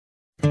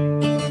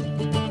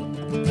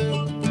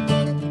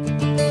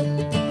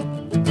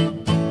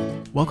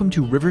Welcome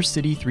to River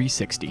City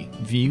 360,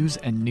 views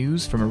and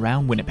news from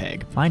around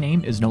Winnipeg. My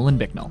name is Nolan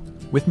Bicknell.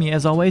 With me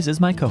as always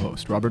is my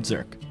co-host, Robert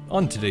Zirk.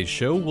 On today's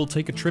show, we'll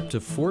take a trip to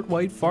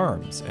FortWhyte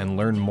Farms and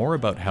learn more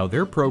about how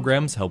their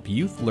programs help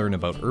youth learn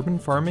about urban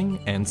farming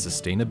and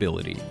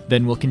sustainability.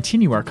 Then we'll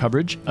continue our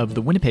coverage of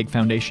the Winnipeg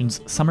Foundation's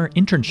summer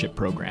internship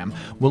program.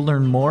 We'll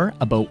learn more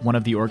about one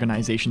of the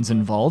organizations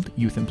involved,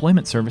 Youth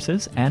Employment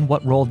Services, and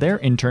what role their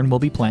intern will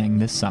be playing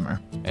this summer.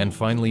 And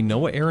finally,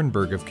 Noah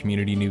Ehrenberg of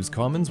Community News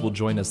Commons will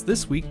join us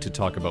this week to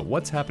talk about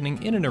what's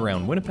happening in and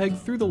around Winnipeg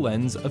through the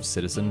lens of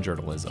citizen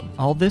journalism.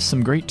 All this,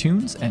 some great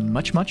tunes, and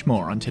much, much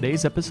more on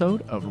today's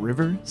episode of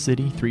River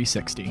City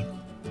 360.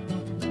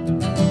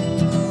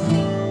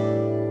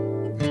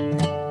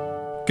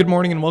 Good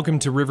morning and welcome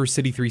to River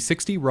City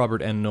 360.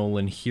 Robert and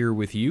Nolan here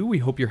with you. We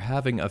hope you're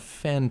having a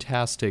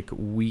fantastic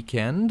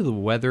weekend. The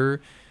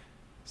weather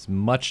is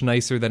much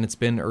nicer than it's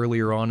been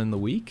earlier on in the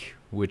week,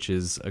 which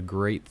is a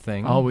great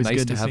thing. Always nice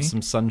good to have see.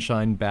 Some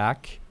sunshine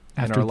back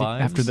in our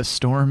lives. After the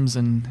storms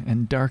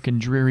and dark and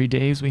dreary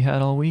days we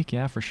had all week,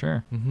 yeah, for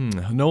sure.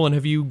 Mm-hmm. Nolan,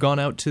 have you gone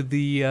out to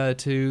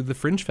the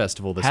Fringe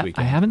Festival this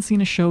weekend? I haven't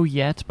seen a show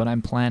yet, but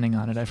I'm planning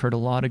on it. I've heard a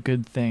lot of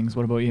good things.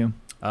 What about you?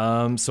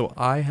 So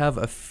I have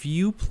a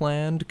few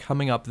planned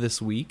coming up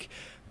this week,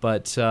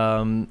 but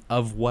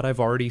of what I've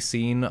already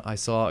seen, I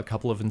saw a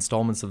couple of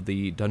installments of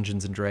the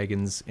Dungeons &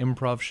 Dragons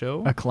improv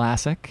show. A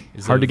classic.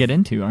 Hard to get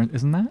into,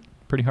 isn't that?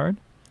 Pretty hard?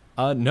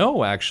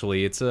 No,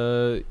 actually. It's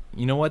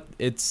you know what?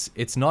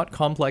 It's not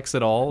complex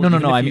at all.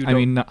 No. I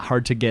mean, not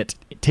hard to get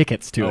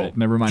tickets to it.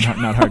 Never mind,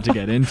 not hard to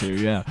get into,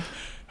 yeah.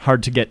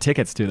 Hard to get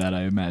tickets to that,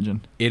 I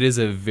imagine. It is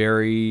a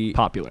very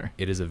popular.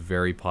 It is a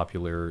very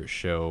popular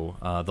show.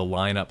 The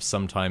lineups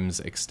sometimes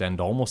extend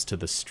almost to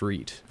the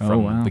street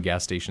from the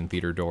gas station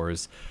theater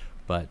doors.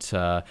 But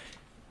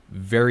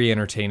very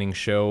entertaining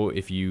show.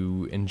 If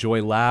you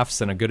enjoy laughs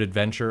and a good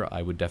adventure,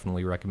 I would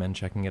definitely recommend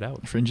checking it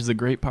out. Fringe is a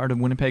great part of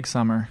Winnipeg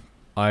summer.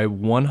 I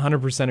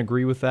 100%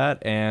 agree with that.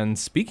 And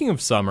speaking of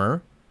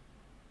summer,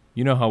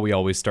 you know how we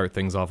always start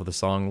things off with a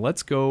song.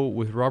 Let's go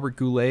with Robert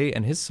Goulet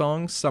and his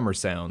song Summer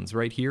Sounds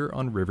right here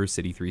on River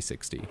City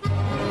 360. Happy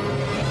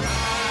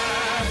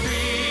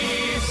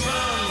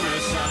summer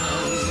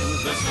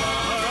sounds, the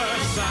summer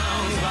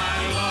sounds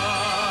I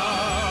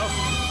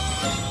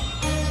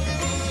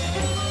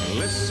love.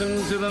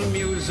 Listen to the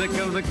music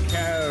of the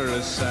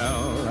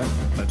carousel,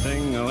 the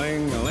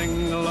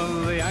ding-a-ling-a-ling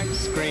of the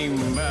ice cream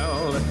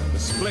bell, the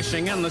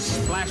splishing and the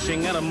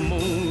splashing at a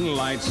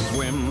moonlight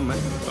swim,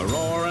 the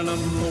roaring of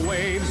the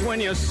waves when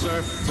you're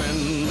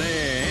surfing.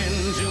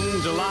 In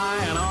June, July,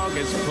 and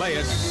August play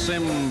a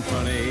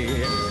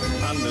symphony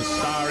under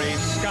starry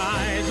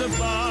skies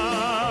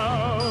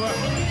above.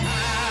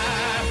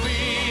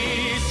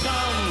 Happy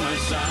summer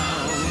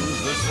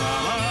sounds, the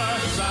summer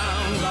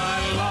sounds I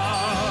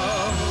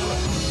love.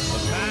 The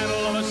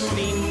paddle of a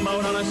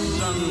steamboat on a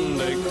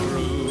Sunday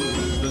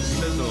cruise, the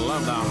sizzle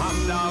of the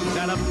hot dogs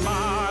at a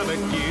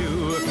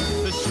barbecue,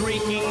 the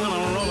shrieking on a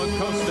roller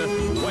coaster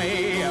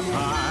way up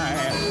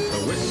high, the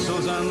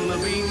whistles on the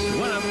beach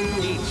when a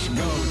beach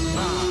goes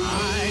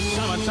by.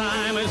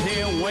 Summertime is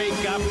here,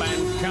 wake up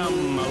and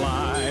come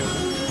alive,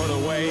 put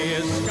away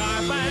his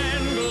scarf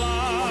and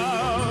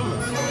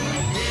glove.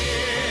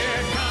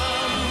 Here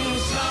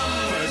comes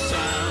summer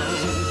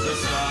sounds, the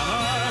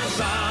summer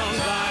sounds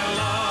I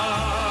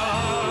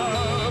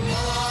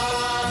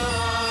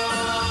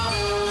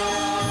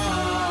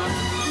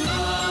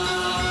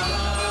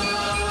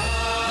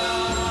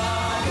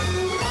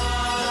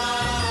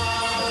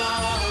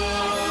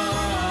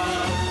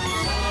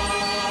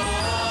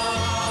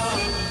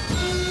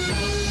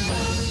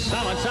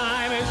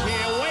Summertime is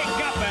here, wake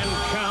up and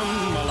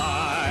come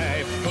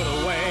alive. Put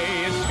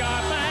away his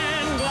scarf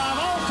and glove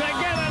all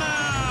together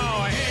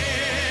now.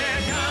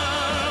 Here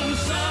comes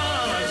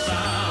summer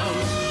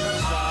sounds,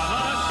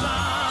 summer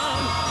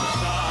sounds,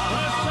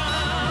 summer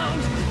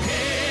sounds.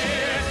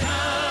 Here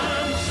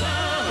comes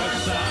summer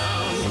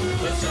sounds,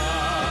 the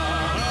summer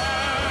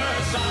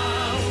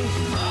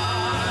sounds I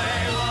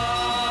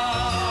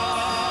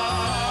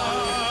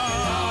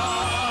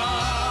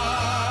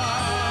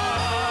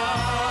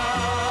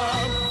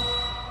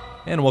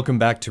And welcome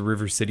back to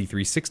River City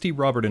 360.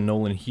 Robert and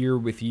Nolan here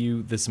with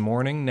you this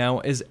morning. Now,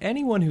 as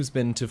anyone who's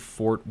been to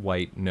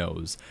FortWhyte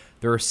knows,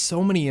 there are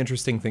so many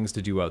interesting things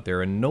to do out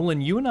there. And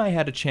Nolan, you and I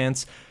had a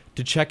chance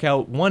to check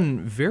out one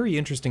very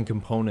interesting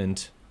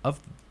component of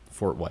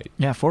FortWhyte.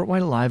 Yeah,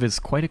 FortWhyte Alive is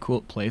quite a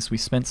cool place. We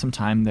spent some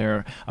time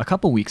there a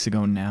couple weeks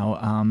ago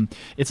now.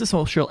 It's a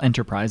social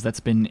enterprise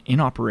that's been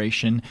in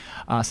operation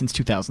since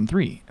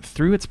 2003.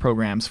 Through its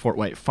programs,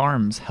 FortWhyte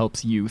Farms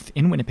helps youth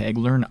in Winnipeg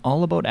learn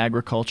all about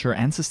agriculture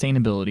and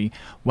sustainability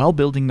while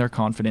building their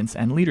confidence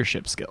and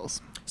leadership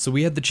skills. So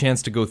we had the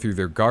chance to go through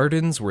their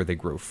gardens where they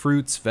grow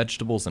fruits,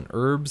 vegetables, and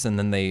herbs, and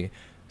then they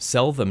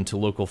sell them to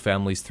local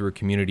families through a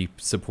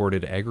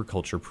community-supported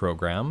agriculture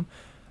program.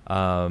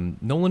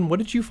 Nolan, what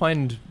did you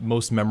find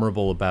most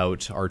memorable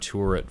about our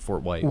tour at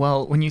FortWhyte?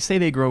 Well, when you say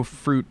they grow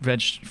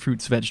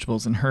fruits,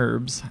 vegetables, and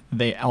herbs,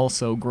 they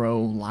also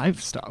grow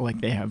livestock. Like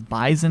they have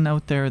bison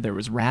out there. There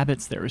was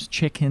rabbits. There was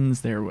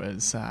chickens. There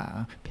was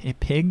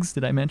pigs.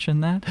 Did I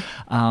mention that?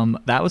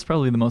 That was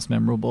probably the most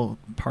memorable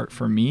part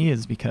for me,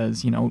 is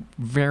because,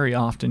 very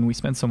often we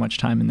spend so much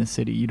time in the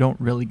city, you don't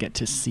really get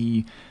to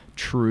see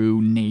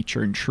true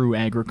nature and true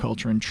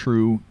agriculture and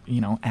true,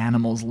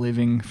 animals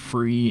living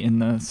free in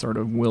the sort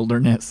of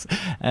wilderness.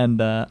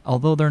 And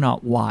although they're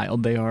not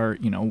wild, they are,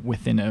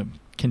 within a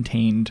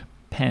contained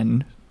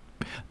pen.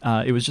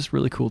 It was just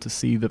really cool to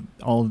see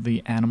all of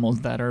the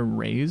animals that are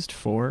raised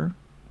for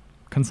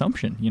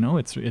consumption.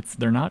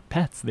 They're not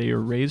pets. They are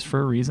raised for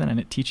a reason, and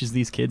it teaches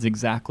these kids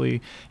exactly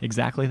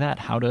that,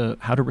 how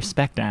to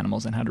respect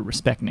animals and how to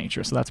respect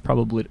nature. So that's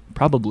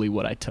probably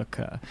what I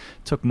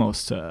took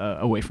most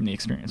away from the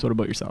experience. What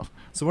about yourself?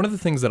 So one of the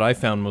things that I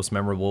found most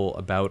memorable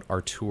about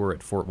our tour at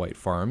FortWhyte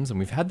Farms, and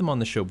we've had them on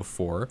the show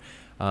before,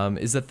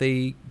 is that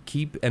they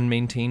keep and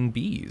maintain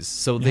bees.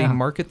 So they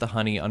market the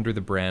honey under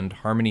the brand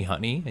Harmony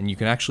Honey, and you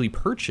can actually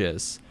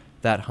purchase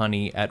that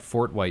honey at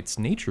FortWhyte's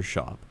Nature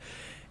Shop.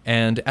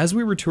 And as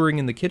we were touring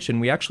in the kitchen,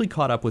 we actually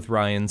caught up with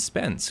Ryan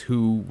Spence,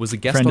 who was a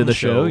guest Friend on of the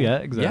show. Yeah,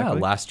 exactly. Yeah,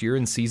 last year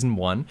in season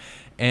 1.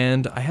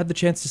 And I had the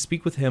chance to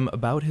speak with him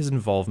about his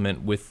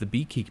involvement with the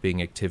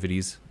beekeeping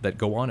activities that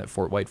go on at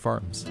FortWhyte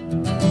Farms.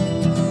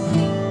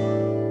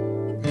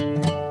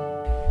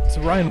 So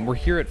Ryan, we're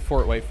here at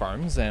FortWhyte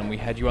Farms, and we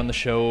had you on the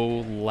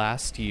show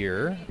last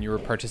year. You were a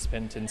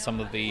participant in some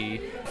of the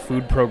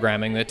food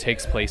programming that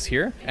takes place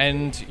here,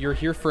 and you're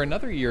here for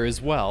another year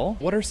as well.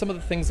 What are some of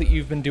the things that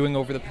you've been doing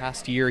over the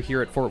past year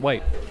here at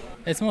FortWhyte?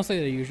 It's mostly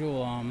the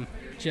usual,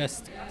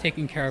 just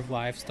taking care of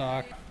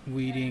livestock,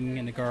 weeding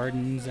in the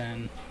gardens,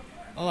 and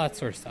all that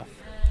sort of stuff.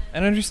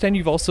 And I understand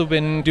you've also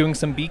been doing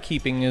some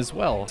beekeeping as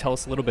well. Tell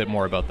us a little bit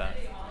more about that.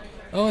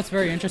 Oh, it's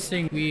very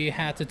interesting. We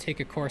had to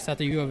take a course at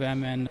the U of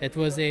M, and it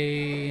was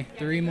a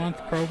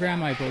 3-month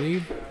program, I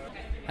believe.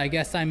 I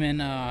guess I'm in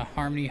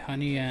Harmony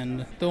Honey,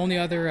 and the only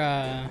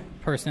other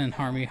person in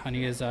Harmony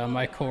Honey is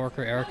my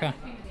coworker, Erica.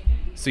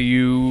 So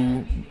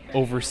you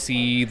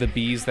oversee the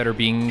bees that are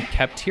being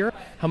kept here?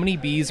 How many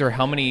bees or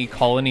how many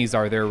colonies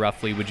are there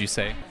roughly, would you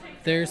say?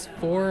 There's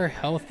 4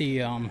 healthy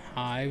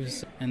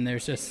hives, and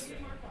there's just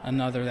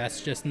another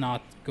that's just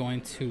not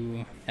going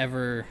to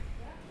ever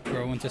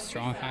grow into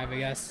strong hive, I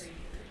guess.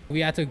 We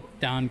had to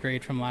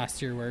downgrade from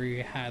last year where we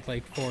had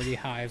like 40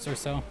 hives or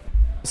so.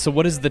 So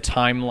what is the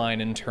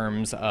timeline in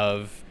terms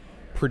of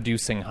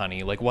producing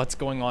honey? Like what's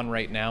going on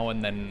right now,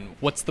 and then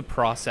what's the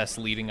process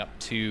leading up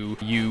to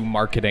you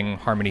marketing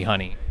Harmony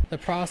Honey? The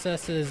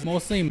process is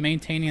mostly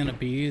maintaining the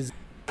bees,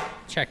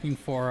 checking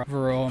for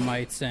varroa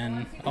mites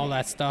and all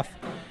that stuff.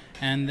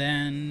 And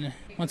then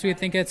once we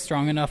think it's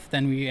strong enough,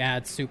 then we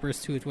add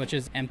supers to it, which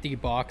is empty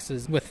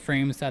boxes with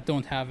frames that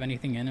don't have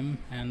anything in them.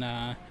 And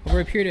over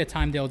a period of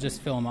time, they'll just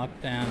fill them up.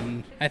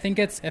 And I think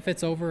if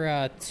it's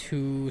over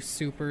 2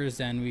 supers,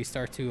 then we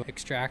start to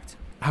extract.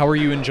 How are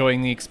you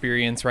enjoying the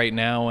experience right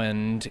now,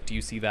 and do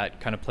you see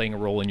that kind of playing a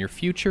role in your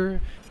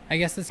future? I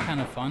guess it's kind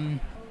of fun.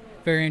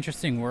 Very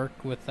interesting work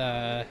with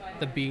the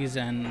bees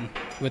and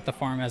with the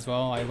farm as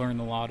well. I learned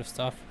a lot of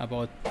stuff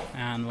about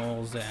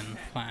animals and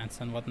plants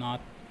and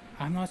whatnot.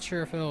 I'm not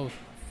sure if it'll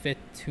fit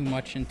too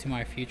much into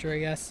my future, I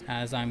guess,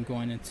 as I'm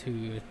going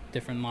into a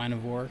different line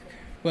of work.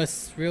 But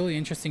it's really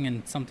interesting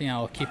and something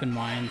I'll keep in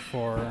mind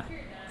for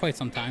quite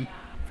some time.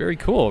 Very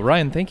cool.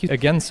 Ryan, thank you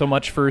again so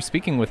much for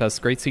speaking with us.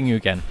 Great seeing you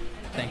again.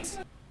 Thanks.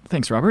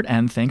 Thanks, Robert,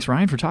 and thanks,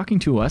 Ryan, for talking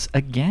to us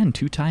again,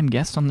 2-time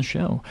guest on the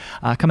show.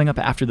 Coming up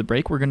after the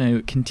break, we're going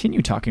to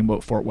continue talking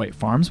about FortWhyte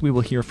Farms. We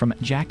will hear from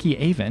Jackie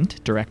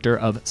Avent, Director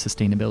of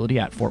Sustainability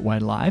at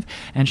FortWhyte Live,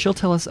 and she'll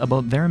tell us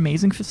about their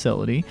amazing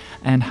facility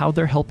and how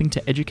they're helping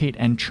to educate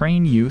and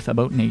train youth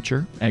about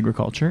nature,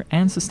 agriculture,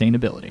 and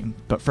sustainability.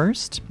 But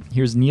first,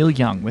 here's Neil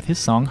Young with his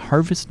song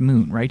Harvest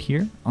Moon right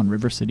here on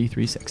River City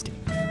 360.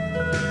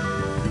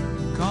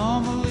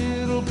 Come a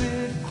little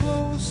bit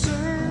closer.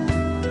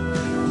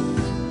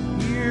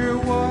 Hear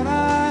what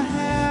I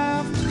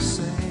have to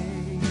say.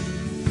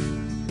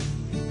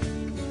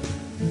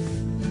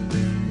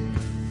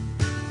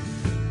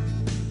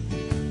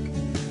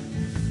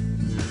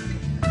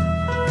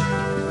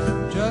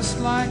 Just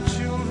like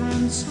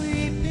children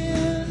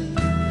sleeping,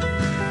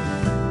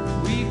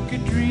 we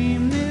could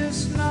dream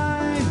this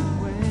night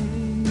away.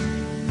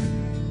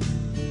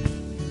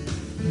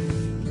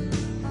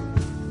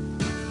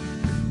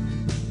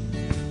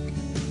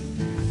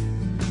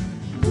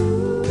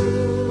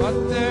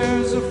 But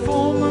there's a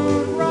full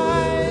moon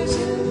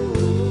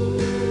rising.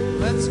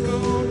 Let's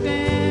go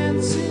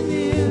dancing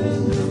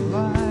in the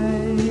light.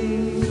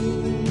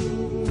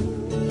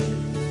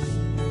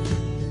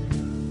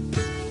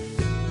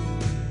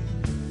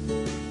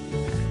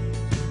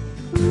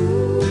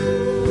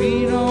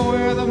 We know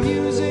where the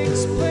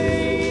music's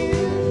playing.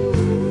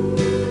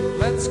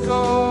 Let's go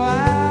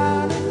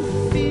out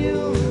and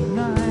feel the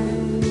night.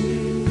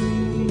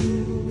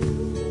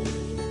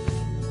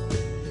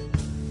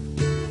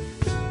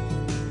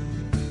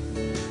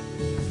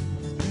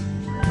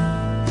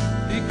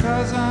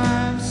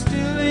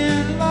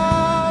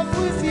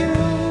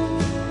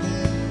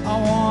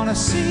 wanna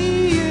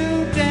see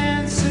you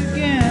dance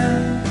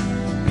again,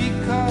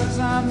 because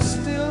I'm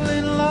still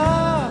in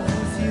love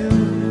with you.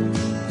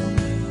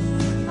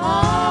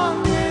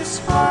 On this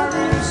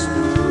harvest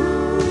moon.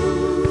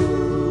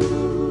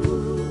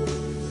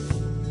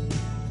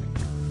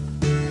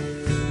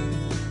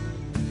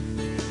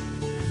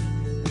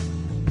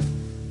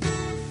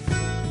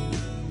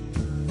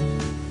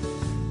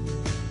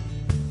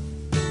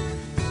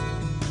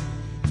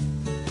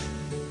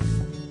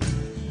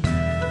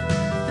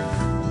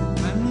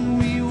 When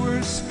we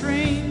were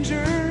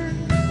strangers,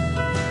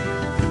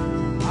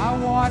 I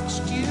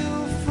watched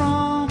you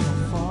from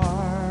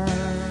afar.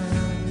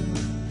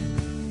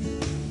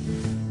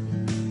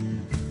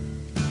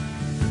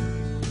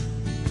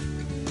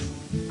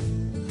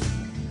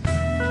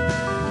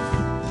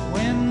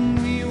 When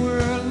we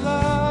were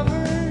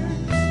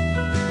lovers,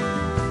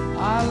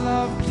 I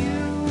loved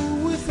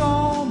you with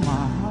all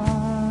my heart.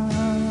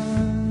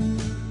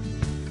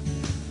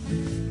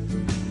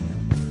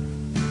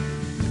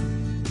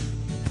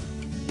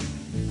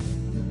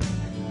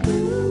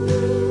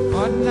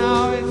 But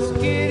now it's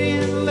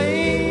getting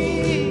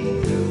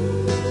late,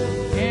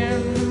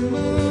 and the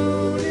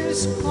moon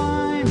is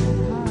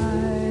climbing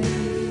high.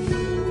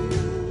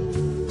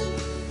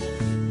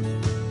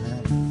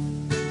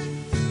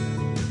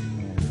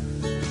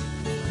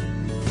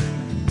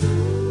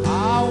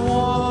 I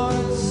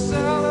want to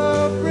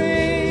celebrate,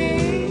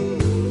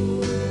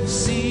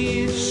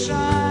 see it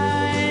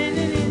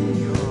shining in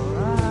your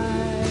eyes.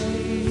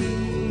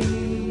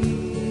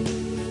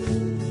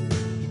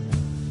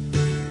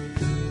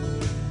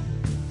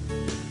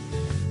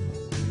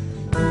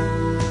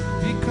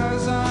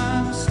 Because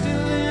I'm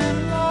still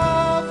in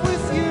love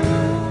with you,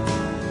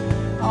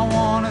 I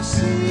wanna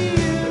see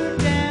you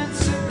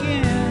dance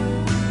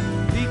again.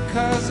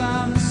 Because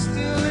I'm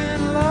still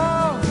in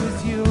love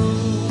with you.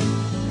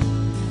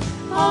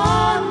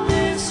 On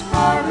this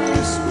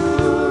harvest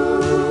moon.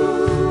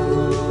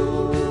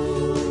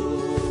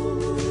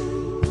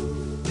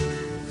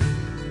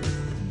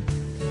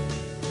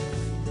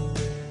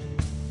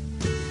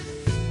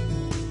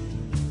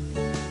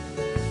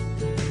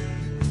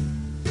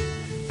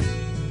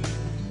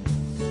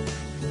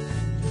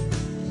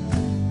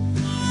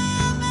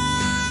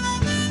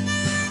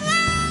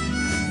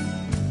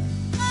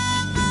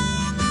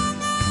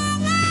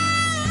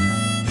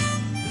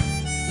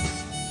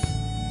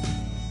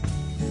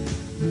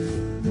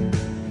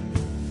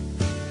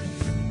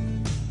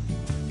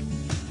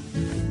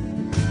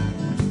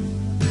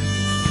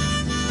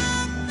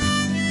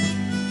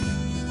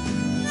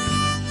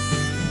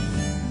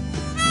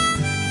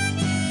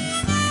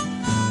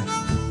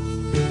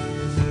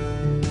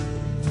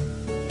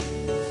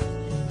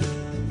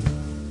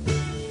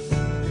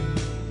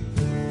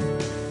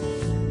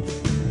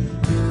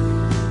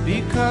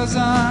 Because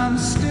I'm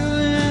still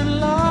in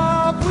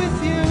love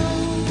with you,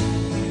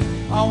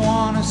 I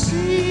wanna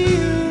see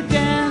you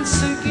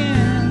dance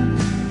again.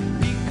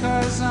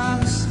 Because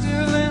I'm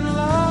still in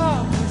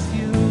love with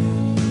you.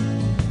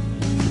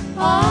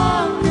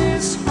 On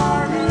this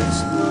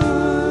harvest moon.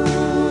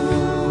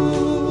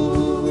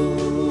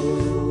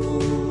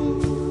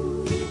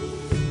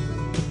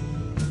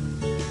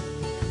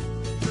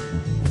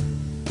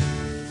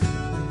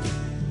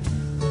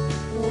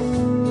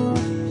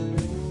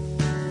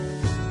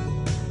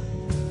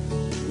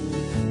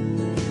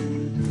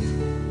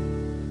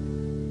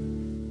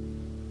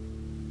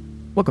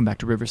 Welcome back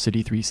to River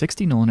City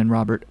 360. Nolan and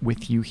Robert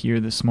with you here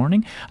this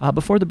morning.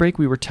 Before the break,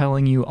 we were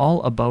telling you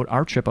all about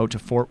our trip out to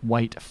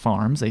FortWhyte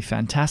Farms, a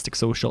fantastic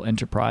social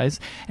enterprise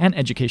and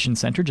education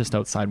center just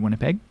outside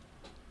Winnipeg.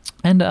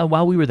 And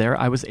while we were there,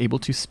 I was able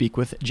to speak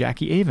with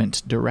Jackie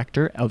Avent,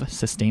 Director of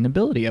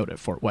Sustainability out at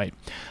FortWhyte.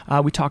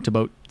 We talked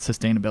about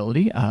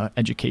sustainability,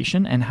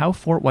 education, and how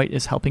FortWhyte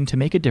is helping to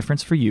make a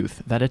difference for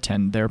youth that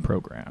attend their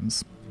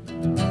programs.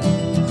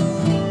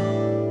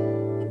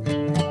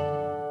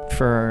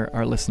 For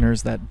our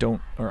listeners that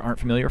don't or aren't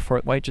familiar with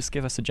FortWhyte, just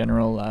give us a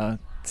general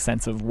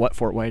sense of what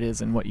FortWhyte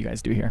is and what you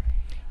guys do here.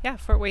 Yeah,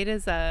 FortWhyte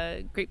is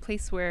a great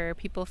place where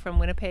people from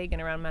Winnipeg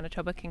and around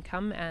Manitoba can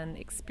come and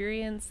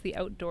experience the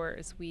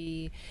outdoors.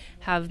 We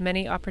have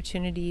many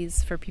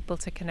opportunities for people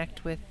to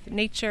connect with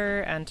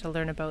nature and to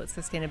learn about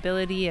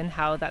sustainability and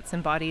how that's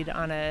embodied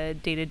on a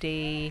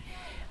day-to-day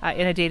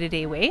in a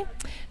day-to-day way.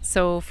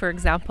 So, for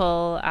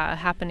example,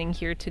 happening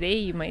here today,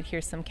 you might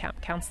hear some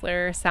camp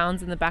counselor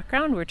sounds in the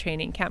background. We're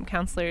training camp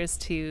counselors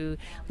to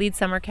lead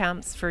summer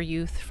camps for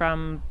youth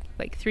from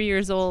like 3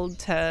 years old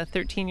to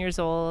 13 years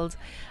old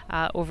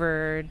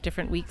over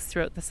different weeks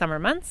throughout the summer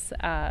months.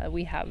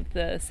 We have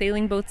the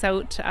sailing boats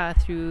out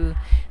through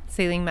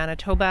Sailing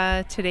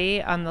Manitoba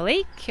today on the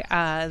lake.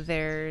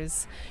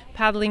 There's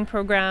paddling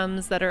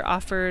programs that are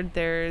offered.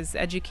 There's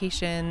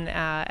education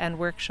and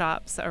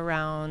workshops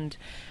around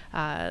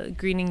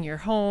greening your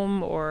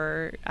home,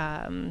 or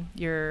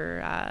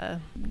you're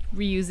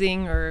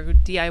reusing or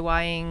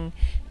DIYing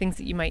things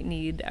that you might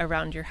need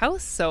around your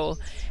house. So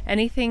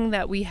anything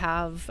that we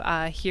have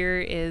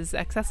here is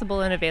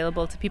accessible and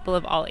available to people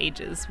of all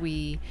ages.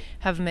 We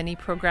have many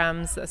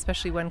programs,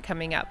 especially one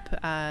coming up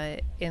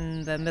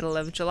in the middle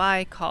of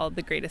July called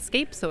The Great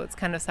Escape. So it's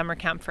kind of summer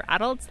camp for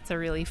adults. It's a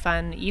really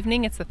fun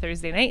evening. It's a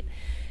Thursday night.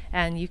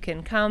 And you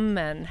can come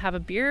and have a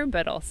beer,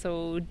 but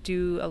also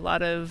do a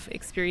lot of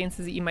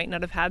experiences that you might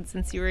not have had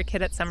since you were a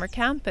kid at summer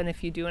camp. And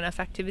if you do enough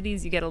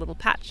activities, you get a little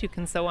patch you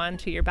can sew on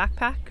to your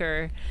backpack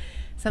or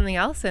something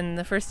else. And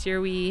the first year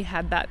we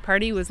had that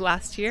party was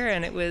last year,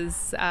 and it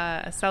was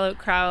a sellout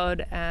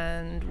crowd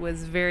and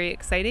was very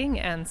exciting.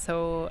 And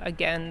so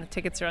again, the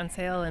tickets are on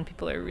sale and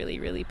people are really,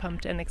 really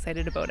pumped and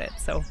excited about it.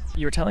 So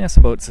You were telling us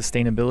about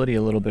sustainability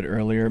a little bit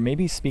earlier.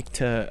 Maybe speak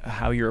to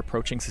how you're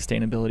approaching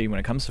sustainability when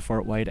it comes to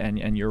FortWhyte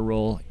and your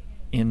role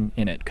in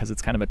it, because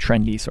it's kind of a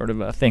trendy sort of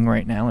a thing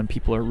right now, and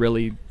people are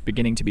really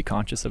beginning to be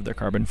conscious of their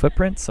carbon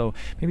footprint. So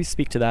maybe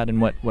speak to that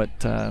and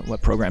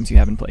what programs you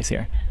have in place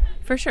here.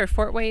 For sure.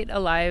 FortWhyte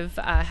Alive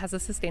has a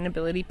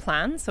sustainability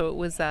plan. So it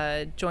was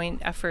a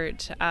joint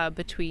effort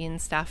between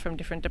staff from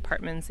different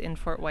departments in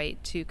FortWhyte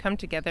to come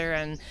together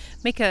and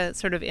make a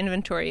sort of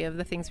inventory of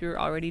the things we were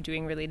already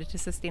doing related to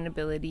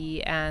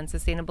sustainability and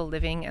sustainable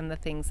living, and the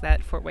things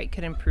that FortWhyte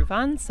could improve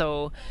on.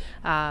 So,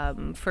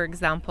 for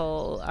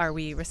example, are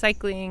we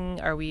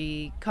recycling? Are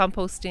we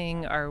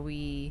composting? Are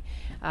we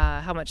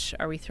how much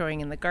are we throwing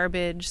in the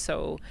garbage?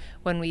 So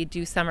when we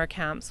do summer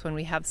camps, when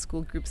we have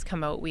school groups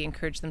come out, we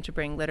encourage them to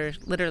bring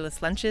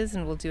litterless lunches,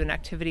 and we'll do an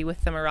activity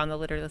with them around the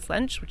litterless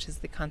lunch, which is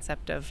the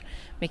concept of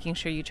making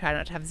sure you try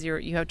to have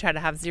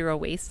zero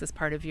waste as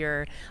part of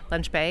your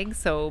lunch bag.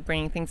 So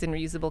bringing things in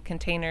reusable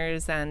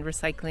containers and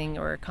recycling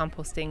or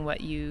composting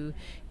what you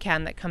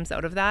can that comes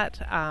out of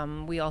that.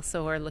 We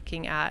also are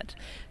looking at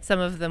some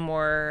of the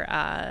more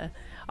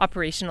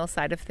operational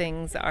side of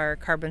things, our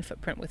carbon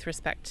footprint with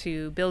respect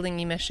to building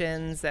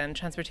emissions and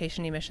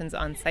transportation emissions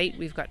on site.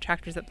 We've got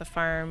tractors at the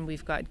farm,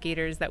 we've got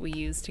gators that we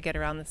use to get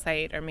around the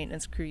site, our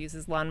maintenance crew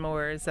uses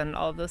lawnmowers and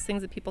all of those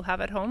things that people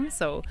have at home.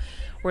 So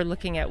we're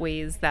looking at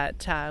ways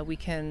that we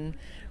can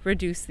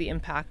reduce the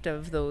impact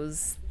of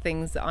those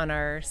things on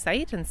our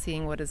site and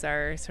seeing what is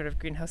our sort of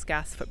greenhouse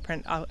gas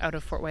footprint out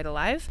of FortWhyte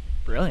Alive.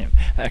 Brilliant.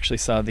 I actually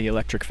saw the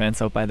electric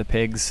fence out by the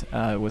pigs.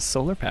 It was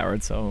solar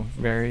powered, so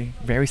very,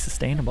 very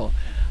sustainable.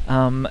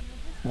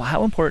 Well,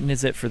 how important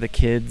is it for the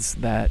kids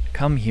that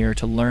come here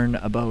to learn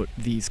about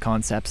these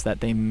concepts that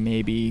they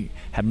maybe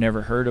have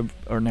never heard of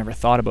or never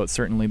thought about,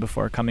 certainly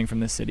before coming from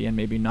the city, and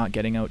maybe not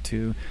getting out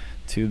to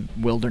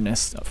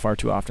wilderness far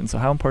too often? So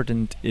how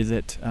important is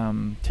it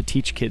to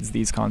teach kids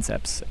these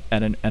concepts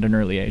at an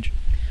early age?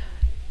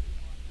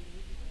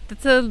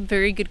 That's a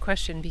very good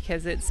question,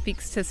 because it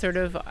speaks to sort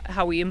of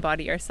how we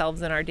embody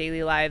ourselves in our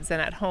daily lives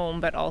and at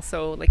home, but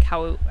also like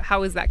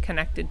how is that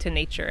connected to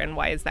nature, and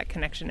why is that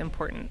connection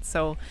important?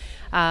 So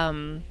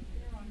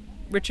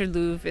Richard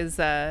Louv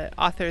is an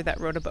author that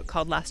wrote a book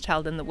called Last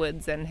Child in the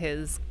Woods, and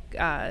his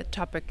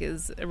topic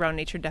is around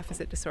nature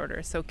deficit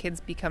disorder. So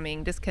kids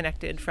becoming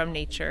disconnected from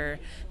nature,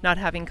 not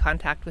having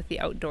contact with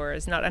the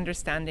outdoors, not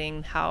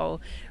understanding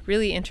how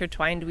really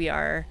intertwined we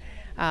are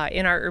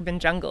in our urban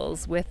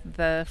jungles with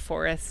the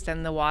forest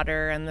and the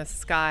water and the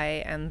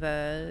sky and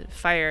the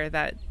fire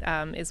that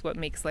is what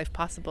makes life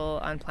possible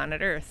on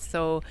planet Earth.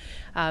 So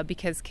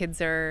because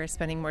kids are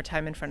spending more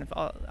time in front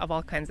of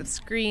all kinds of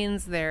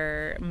screens,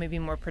 they're maybe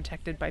more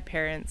protected by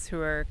parents who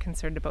are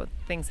concerned about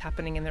things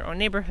happening in their own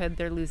neighborhood.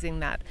 They're losing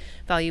that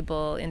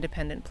valuable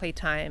independent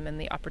playtime and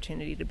the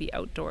opportunity to be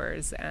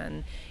outdoors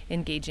and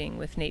engaging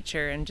with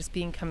nature and just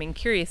becoming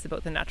curious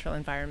about the natural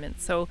environment.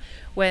 So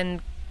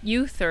when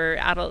youth or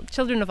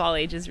children of all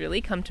ages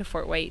really come to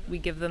FortWhyte, we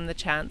give them the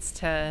chance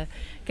to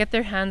get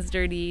their hands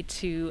dirty,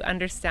 to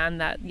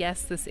understand that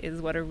yes, this is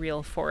what a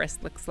real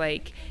forest looks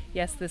like.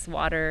 Yes, this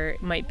water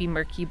might be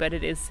murky, but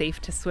it is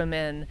safe to swim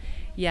in.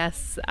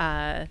 Yes,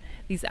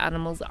 these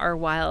animals are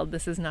wild.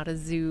 This is not a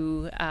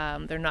zoo.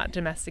 They're not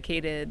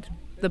domesticated.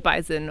 The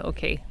bison,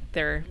 okay,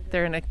 they're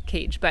in a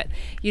cage, but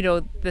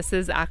this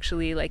is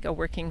actually like a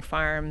working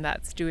farm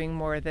that's doing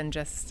more than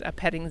just a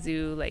petting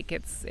zoo. Like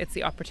it's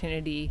the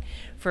opportunity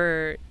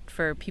for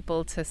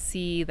people to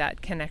see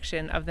that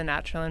connection of the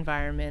natural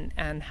environment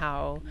and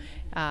how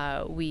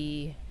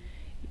we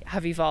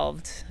have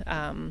evolved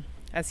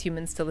as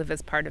humans to live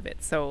as part of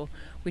it. So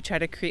we try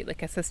to create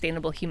like a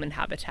sustainable human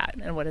habitat.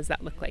 And what does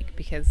that look like?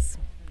 Because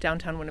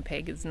downtown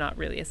Winnipeg is not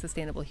really a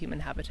sustainable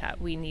human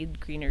habitat. We need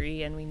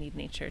greenery and we need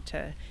nature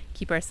to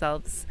keep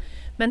ourselves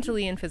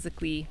mentally and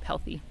physically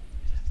healthy.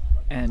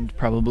 And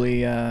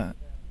probably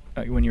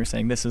when you were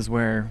saying this is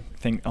where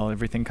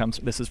everything comes,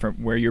 this is from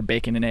where your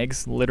bacon and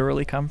eggs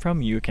literally come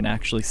from. You can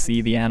actually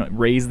see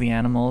raise the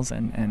animals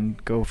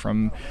and go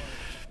from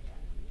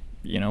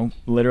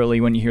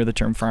literally when you hear the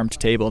term farm to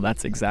table,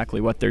 that's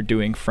exactly what they're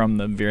doing from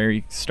the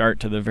very start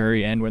to the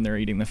very end when they're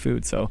eating the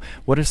food. So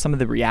what are some of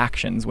the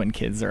reactions when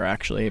kids are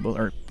actually able,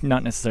 or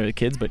not necessarily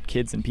kids, but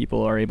kids and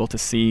people are able to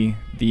see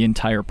the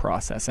entire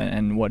process,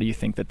 and what do you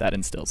think that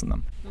instills in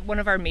them? One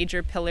of our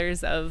major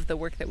pillars of the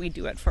work that we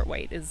do at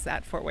FortWhyte is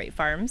at FortWhyte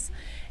Farms.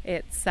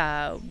 It's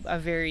a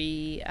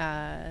very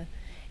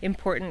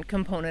important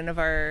component of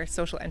our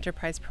social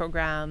enterprise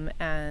program,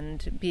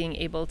 and being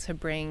able to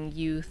bring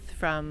youth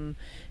from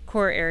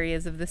core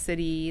areas of the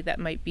city that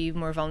might be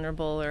more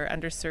vulnerable or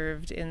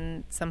underserved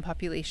in some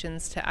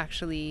populations to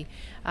actually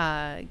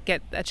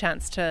get a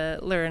chance to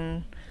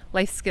learn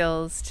life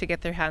skills, to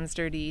get their hands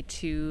dirty,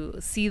 to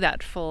see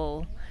that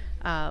full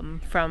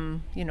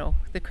from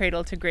the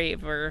cradle to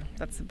grave, or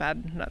that's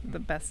not the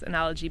best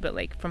analogy, but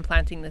like from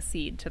planting the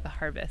seed to the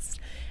harvest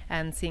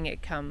and seeing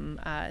it come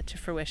to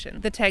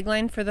fruition. The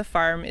tagline for the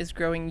farm is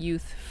growing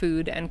youth,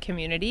 food, and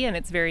community, and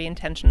it's very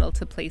intentional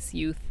to place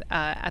youth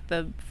at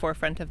the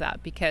forefront of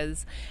that,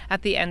 because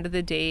at the end of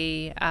the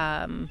day,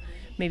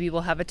 maybe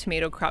we'll have a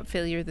tomato crop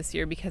failure this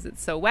year because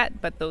it's so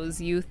wet, but those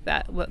youth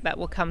that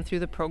will come through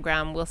the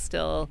program will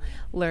still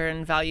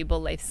learn valuable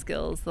life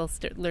skills. They'll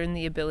learn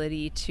the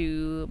ability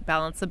to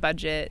balance a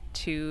budget,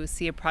 to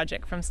see a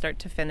project from start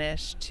to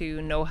finish, to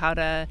know how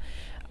to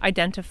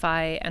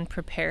identify and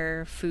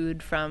prepare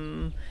food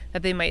from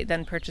that they might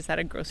then purchase at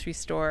a grocery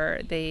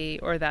store,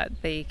 or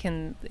that they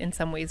can in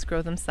some ways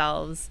grow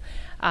themselves.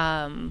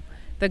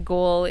 The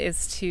goal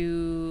is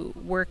to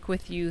work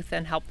with youth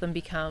and help them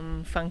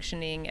become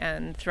functioning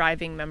and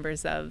thriving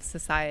members of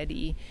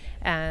society.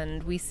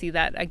 And we see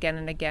that again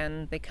and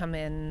again. They come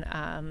in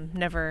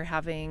never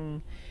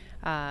having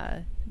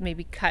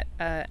maybe cut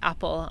an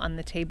apple on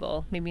the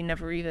table, maybe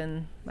never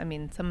even,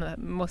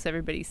 most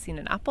everybody's seen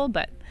an apple,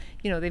 but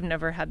they've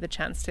never had the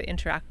chance to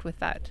interact with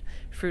that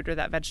fruit or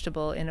that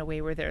vegetable in a way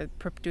where they're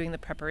doing the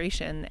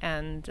preparation,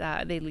 and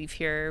they leave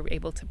here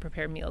able to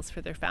prepare meals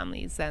for their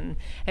families, and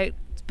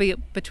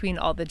between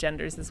all the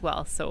genders as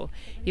well. So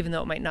even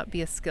though it might not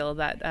be a skill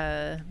that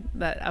a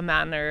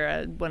man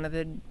or one of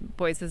the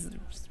boys has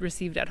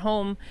received at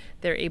home,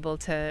 they're able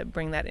to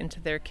bring that into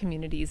their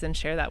communities and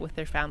share that with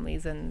their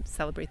families and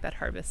celebrate that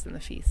harvest and the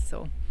feast.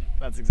 So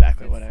that's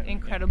exactly what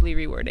incredibly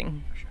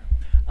rewarding. Sure.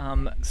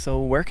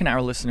 So where can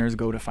our listeners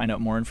go to find out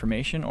more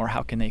information, or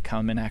how can they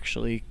come and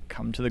actually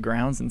come to the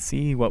grounds and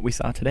see what we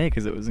saw today,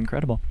 because it was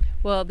incredible?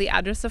 Well, the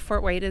address of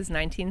FortWhyte is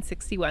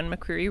 1961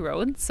 McCreary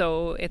Road,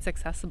 so it's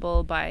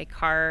accessible by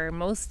car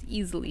most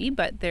easily,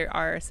 but there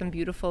are some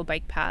beautiful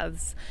bike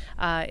paths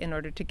in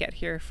order to get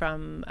here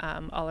from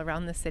all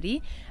around the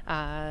city.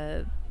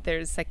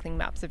 There's cycling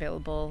maps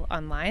available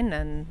online,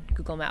 and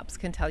Google Maps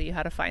can tell you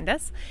how to find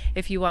us.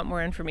 If you want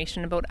more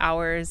information about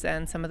hours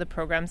and some of the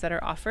programs that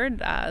are offered,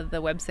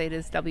 the website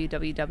is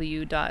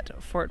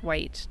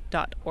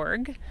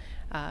www.fortwhyte.org,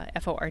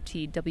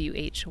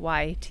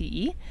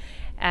 FortWhyte.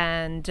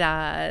 And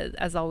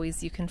as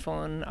always, you can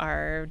phone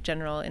our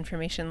general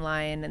information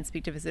line and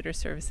speak to visitor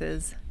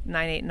services,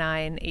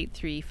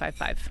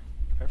 989-8355.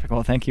 Perfect.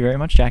 Well, thank you very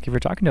much, Jackie, for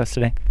talking to us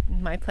today.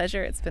 My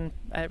pleasure. It's been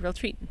a real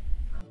treat.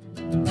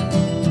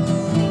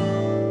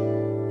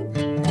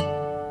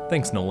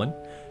 Thanks, Nolan.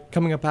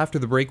 Coming up after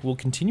the break, we'll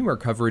continue our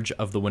coverage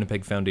of the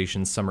Winnipeg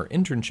Foundation's summer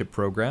internship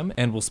program,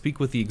 and we'll speak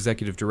with the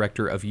Executive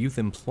Director of Youth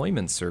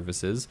Employment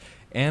Services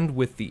and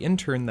with the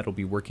intern that'll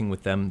be working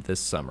with them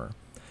this summer.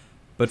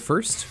 But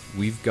first,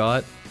 we've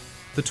got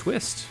The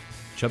Twist,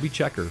 Chubby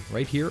Checker,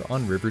 right here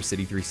on River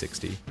City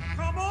 360.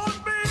 Come on,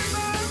 baby.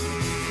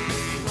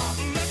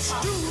 Let's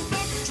do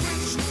the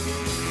twist.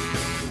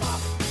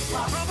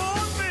 Come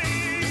on,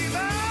 baby.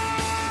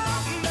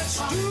 Let's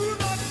do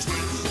the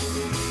twist.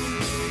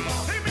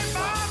 Take me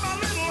by my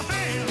little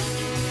hand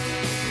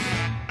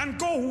and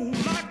go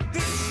like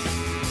this.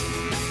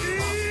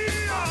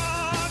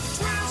 Yeah,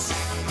 twist.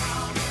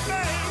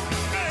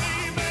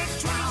 Baby,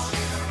 twist.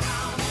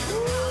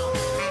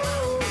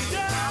 Ooh,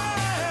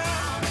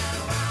 yeah.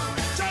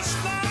 Just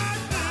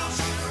like this.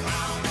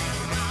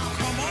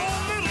 Come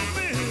on, little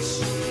miss,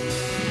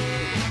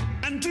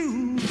 and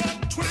do the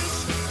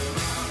twist.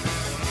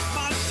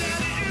 My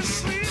daddy is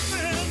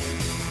sleeping,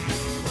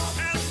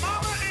 and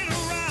mama ain't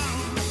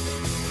around.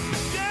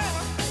 Yeah,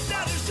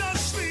 daddy's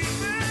just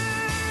sleeping,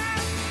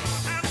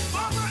 and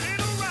mama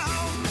ain't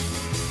around.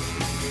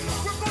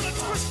 We're gonna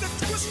twist it,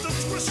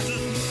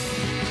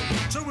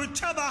 till we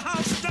tear the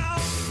house down.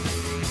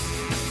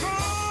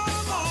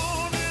 Come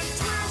on and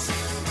twist.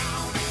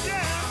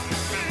 Yeah,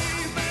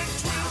 baby,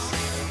 twist.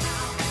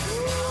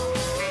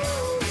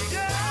 Ooh,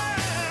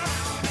 yeah.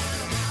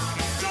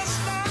 Just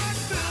like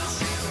this.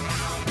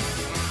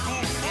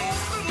 Come on,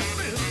 little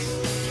miss,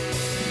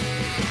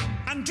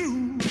 and do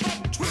the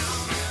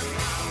twist.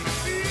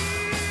 Yeah.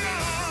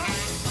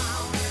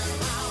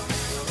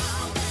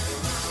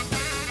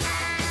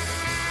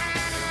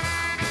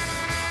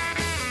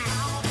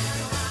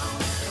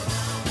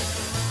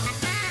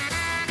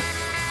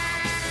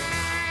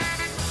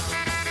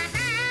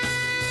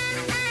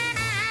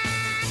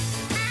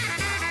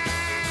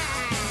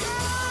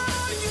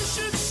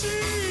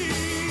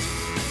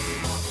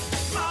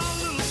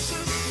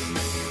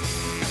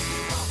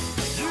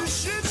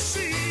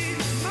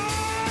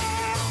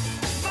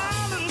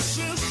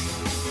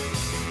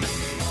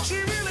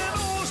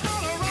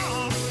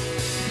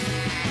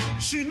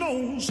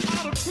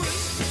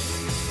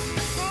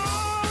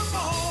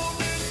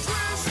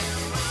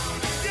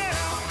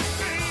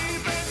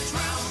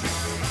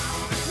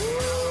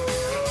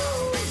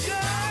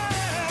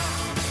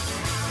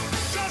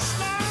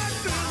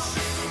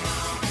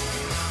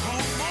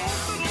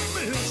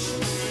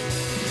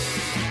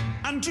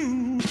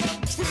 Do the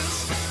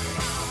twist.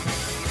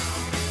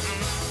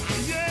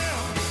 Yeah,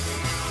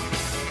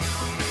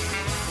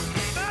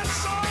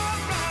 that's all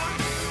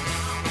right.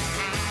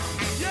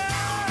 Yeah,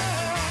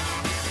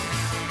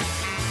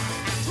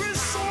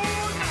 twist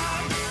all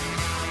night.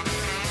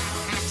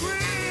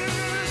 Twist.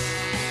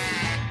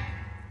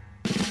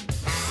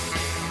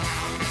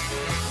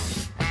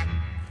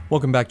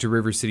 Welcome back to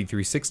River City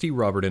 360.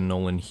 Robert and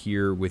Nolan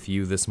here with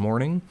you this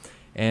morning.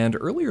 And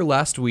earlier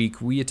last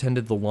week, we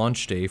attended the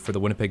launch day for the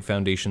Winnipeg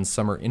Foundation's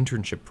Summer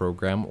Internship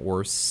Program,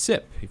 or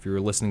SIP. If you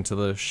were listening to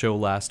the show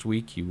last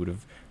week, you would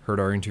have heard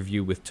our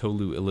interview with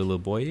Tolu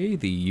Ililoboye,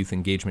 the Youth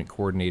Engagement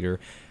Coordinator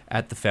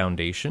at the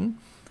Foundation.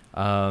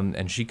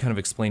 And she kind of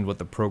explained what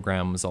the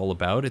program was all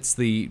about. It's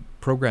the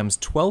program's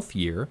 12th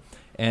year,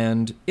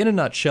 and in a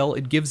nutshell,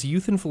 it gives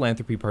youth and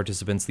philanthropy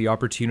participants the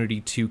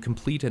opportunity to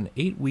complete an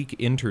 8-week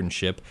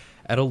internship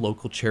at a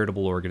local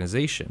charitable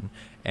organization.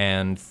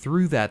 And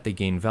through that, they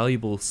gain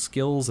valuable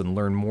skills and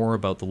learn more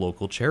about the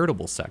local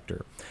charitable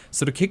sector.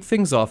 So to kick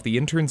things off, the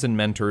interns and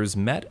mentors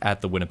met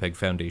at the Winnipeg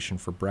Foundation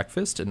for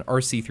breakfast, and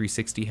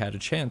RC360 had a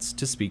chance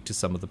to speak to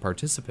some of the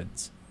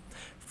participants.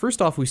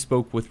 First off, we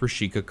spoke with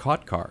Rashika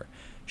Kotkar.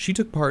 She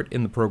took part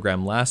in the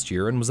program last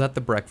year and was at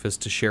the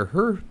breakfast to share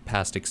her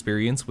past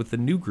experience with the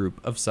new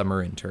group of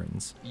summer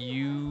interns.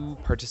 You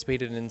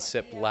participated in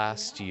SIP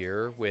last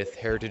year with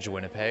Heritage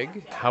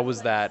Winnipeg. How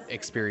was that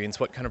experience?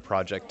 What kind of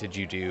project did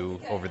you do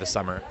over the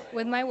summer?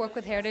 With my work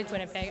with Heritage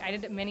Winnipeg, I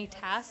did many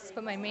tasks,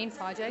 but my main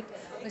project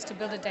was to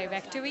build a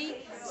directory,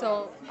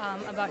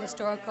 about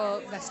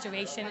historical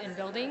restoration in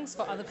buildings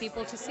for other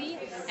people to see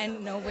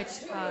and know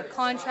which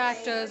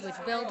contractors, which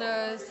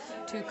builders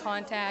to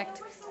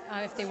contact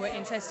if they were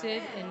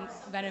interested in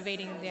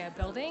renovating their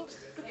building.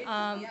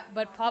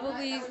 But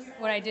probably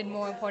what I did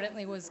more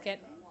importantly was get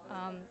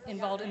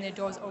involved in their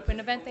Doors Open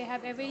event they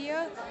have every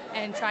year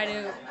and try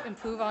to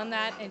improve on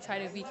that and try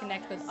to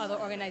reconnect with other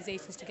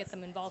organizations to get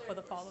them involved for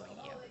the following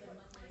year.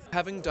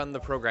 Having done the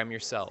program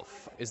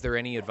yourself, is there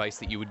any advice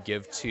that you would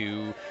give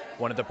to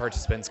one of the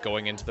participants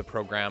going into the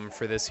program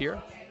for this year?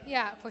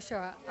 Yeah, for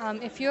sure.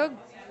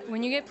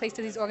 When you get placed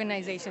to these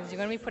organizations, you're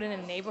going to be put in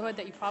a neighborhood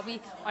that you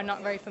probably are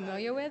not very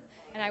familiar with,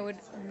 and I would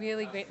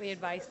really greatly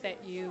advise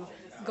that you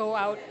go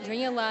out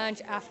during your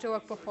lunch, after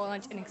work, before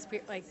lunch, and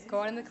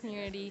go out in the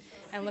community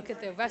and look at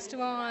the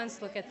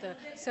restaurants, look at the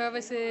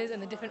services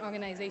and the different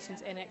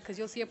organizations in it, because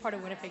you'll see a part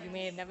of Winnipeg you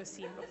may have never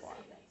seen before.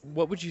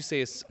 What would you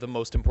say is the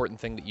most important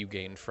thing that you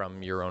gained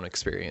from your own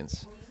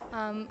experience?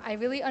 I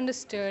really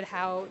understood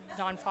how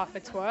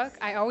nonprofits work.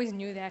 I always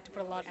knew they had to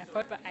put a lot of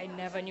effort, but I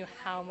never knew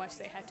how much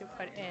they had to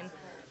put in.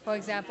 For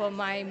example,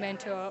 my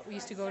mentor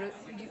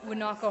would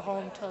not go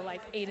home till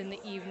like 8 in the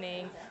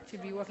evening.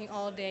 She'd be working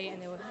all day,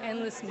 and there were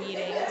endless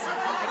meetings.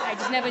 I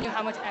just never knew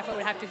how much effort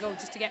would have to go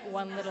just to get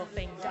one little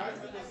thing done.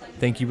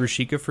 Thank you,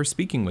 Rashika, for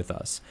speaking with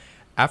us.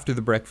 After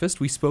the breakfast,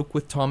 we spoke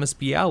with Thomas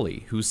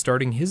Bialy, who's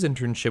starting his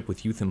internship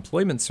with Youth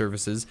Employment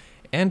Services,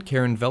 and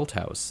Karen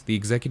Velthaus, the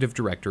executive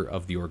director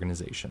of the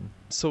organization.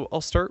 So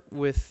I'll start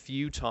with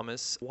you,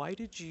 Thomas. Why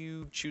did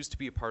you choose to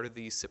be a part of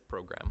the SIP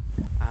program?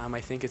 I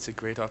think it's a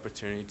great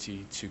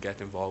opportunity to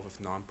get involved with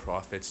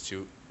nonprofits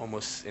to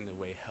almost, in a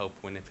way, help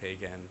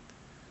Winnipeg and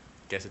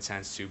get a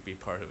chance to be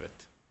part of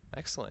it.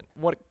 Excellent.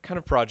 What kind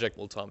of project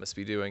will Thomas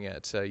be doing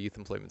at Youth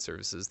Employment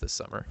Services this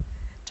summer?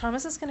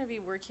 Thomas is going to be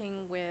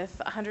working with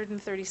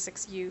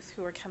 136 youth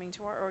who are coming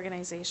to our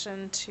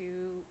organization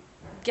to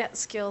get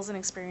skills and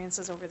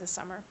experiences over the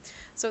summer.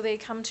 So they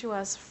come to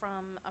us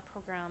from a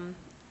program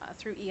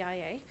through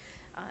EIA,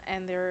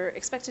 and they're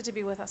expected to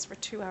be with us for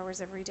 2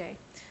 hours every day.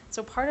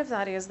 So part of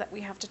that is that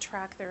we have to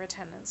track their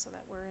attendance so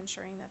that we're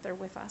ensuring that they're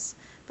with us,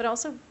 but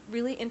also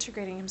really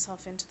integrating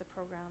himself into the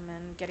program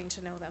and getting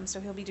to know them. So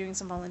he'll be doing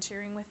some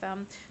volunteering with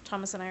them.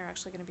 Thomas and I are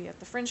actually going to be at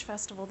the Fringe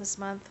Festival this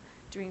month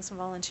doing some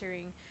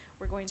volunteering.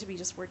 We're going to be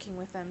just working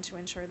with them to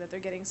ensure that they're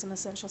getting some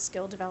essential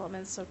skill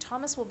development. So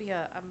Thomas will be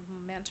a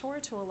mentor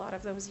to a lot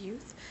of those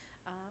youth,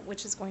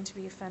 which is going to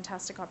be a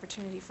fantastic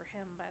opportunity for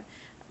him, but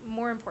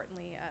more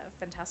importantly, a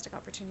fantastic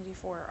opportunity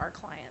for our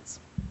clients.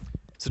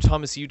 So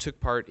Thomas, you took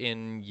part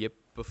in YIP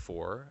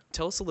before.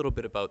 Tell us a little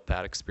bit about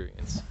that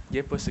experience.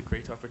 YIP was a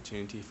great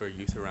opportunity for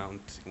youth around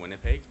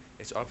Winnipeg.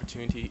 It's an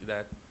opportunity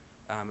that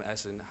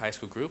as a high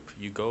school group,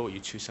 you go, you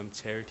choose some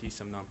charities,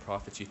 some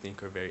nonprofits you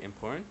think are very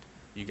important.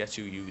 You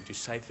do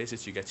site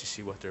visits, you get to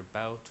see what they're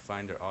about,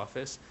 find their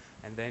office,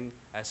 and then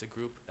as a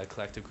group, a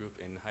collective group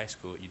in high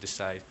school, you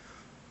decide,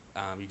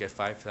 you get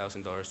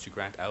 $5,000 to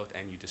grant out,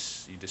 and you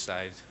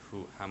decide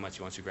how much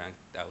you want to grant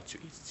out to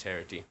each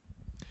charity.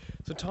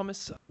 So,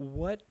 Thomas,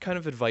 what kind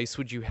of advice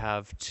would you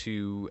have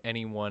to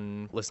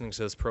anyone listening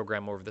to this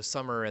program over the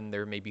summer and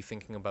they're maybe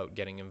thinking about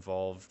getting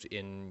involved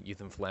in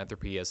youth and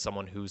philanthropy as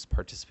someone who's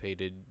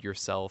participated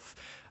yourself?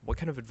 What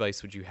kind of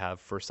advice would you have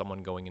for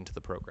someone going into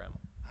the program?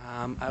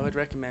 I would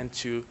recommend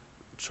to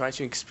try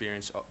to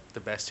experience the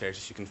best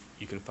charities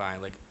you can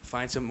find. Like,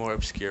 find some more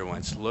obscure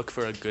ones. Look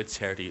for a good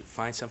charity.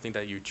 Find something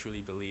that you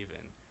truly believe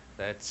in.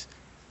 That's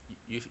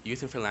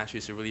Youth and Philanthropy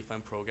is a really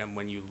fun program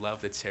when you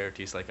love the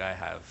charities like I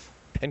have.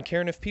 And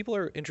Karen, if people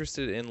are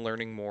interested in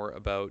learning more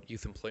about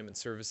Youth Employment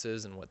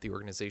Services and what the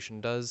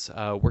organization does,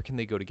 where can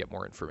they go to get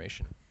more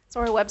information? So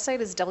our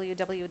website is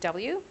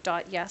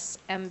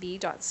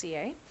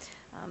www.yesmb.ca.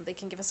 They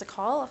can give us a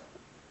call,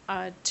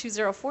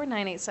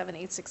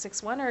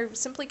 204-987-8661, or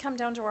simply come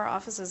down to our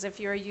offices. If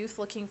you're a youth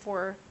looking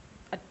for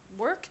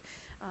work,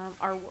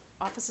 our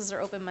offices are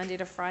open Monday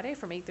to Friday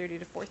from 8:30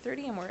 to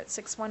 4:30, and we're at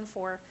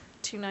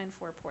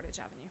 614-294 Portage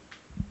Avenue.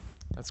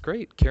 That's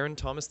great. Karen,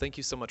 Thomas, thank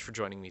you so much for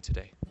joining me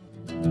today.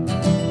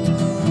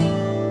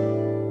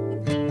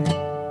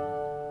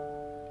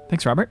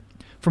 Thanks, Robert.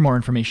 For more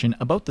information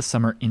about the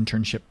summer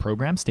internship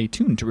program, stay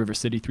tuned to River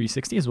City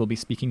 360 as we'll be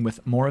speaking with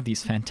more of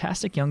these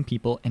fantastic young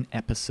people in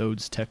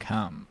episodes to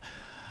come.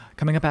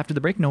 Coming up after the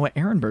break, Noah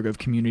Ehrenberg of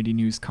Community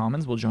News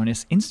Commons will join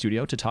us in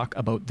studio to talk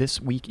about this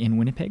week in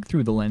Winnipeg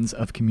through the lens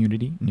of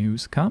Community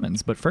News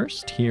Commons. But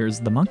first, here's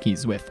the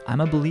Monkees with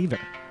I'm a Believer,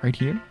 right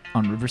here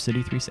on River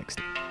City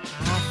 360. I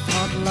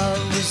thought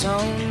love was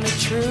only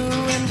true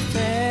in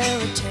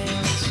fairy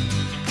tales,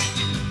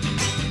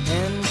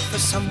 and for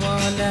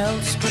someone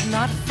else, but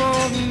not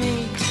for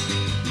me.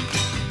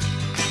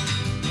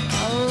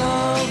 Our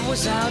love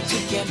was out to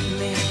get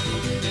me,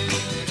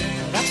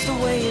 that's the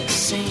way it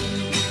seemed.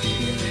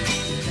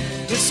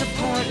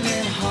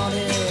 Disappointment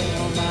haunted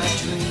all my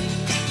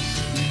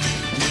dreams.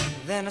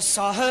 Then I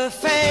saw her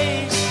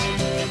face.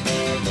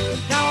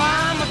 Now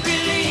I'm a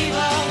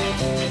believer.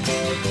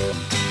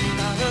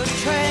 Not a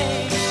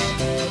trace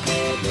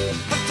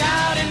of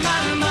doubt in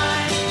my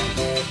mind.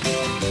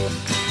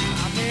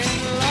 I'm in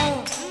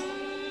love.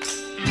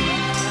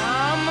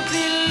 I'm a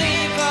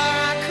believer.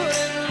 I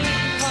couldn't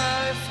leave her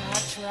if I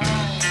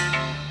tried.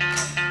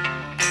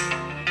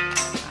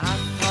 I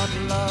thought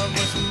love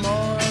was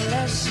more or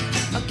less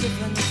a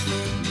given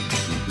thing.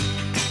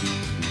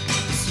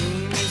 It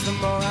seems the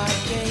more I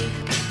gave,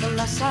 the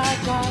less I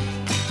got.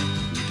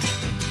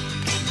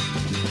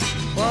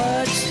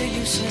 What's the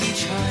use in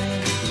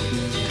trying?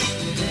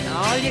 And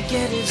all you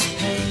get is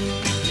pain.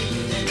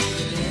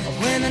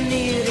 When I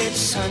needed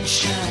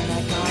sunshine,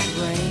 I got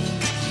rain.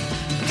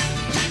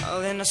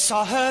 Oh, then I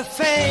saw her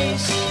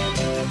face.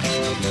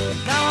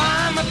 Now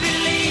I'm a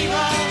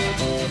believer.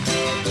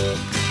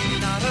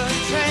 Not a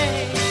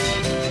trace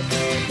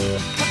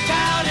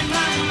doubt in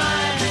my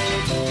mind.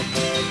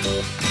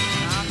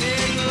 I'm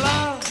in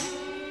love.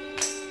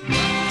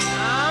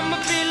 I'm a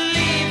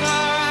believer.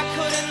 I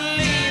couldn't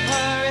leave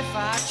her if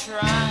I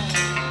tried.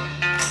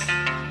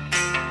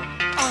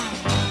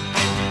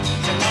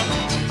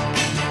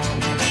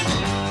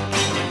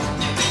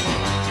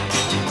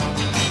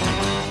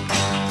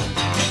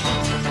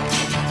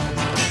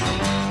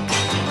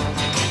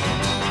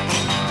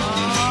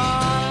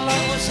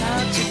 Love was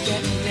out to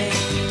get me.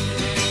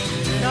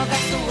 Now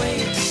that's the way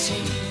it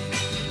seems.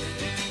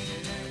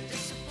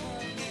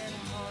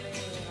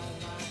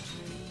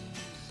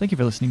 Thank you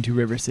for listening to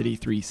River City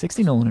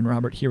 360. Nolan and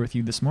Robert here with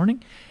you this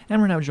morning.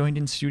 And we're now joined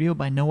in studio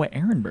by Noah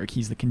Ehrenberg.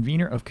 He's the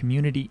convener of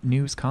Community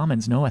News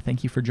Commons. Noah,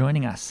 thank you for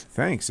joining us.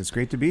 Thanks. It's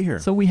great to be here.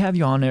 So we have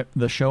you on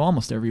the show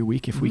almost every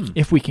week if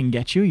we can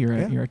get you.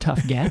 You're a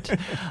tough get.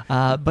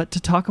 But to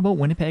talk about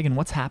Winnipeg and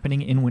what's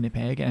happening in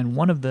Winnipeg, and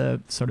one of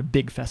the sort of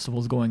big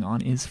festivals going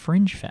on is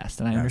Fringe Fest.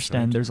 And I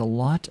understand there's a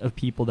lot of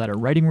people that are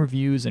writing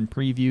reviews and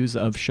previews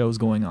of shows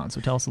going on. So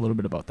tell us a little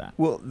bit about that.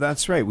 Well,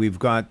 that's right. We've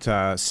got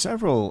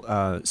several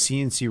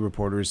CNC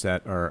reporters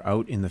that are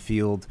out in the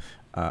field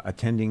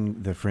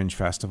attending the Fringe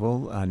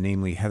Festival,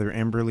 namely Heather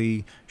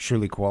Emberley,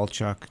 Shirley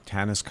Kowalchuk,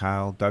 Tanis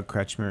Kyle, Doug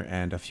Kretschmer,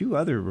 and a few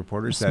other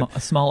reporters. A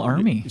small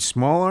army.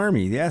 Small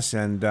army, yes.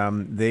 And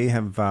they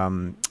have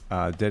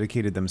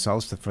dedicated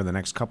themselves for the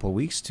next couple of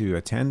weeks to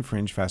attend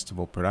Fringe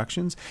Festival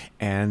productions,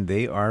 and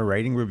they are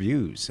writing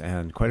reviews,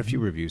 and quite a few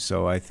reviews.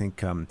 So I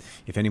think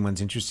if anyone's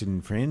interested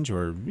in Fringe,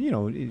 or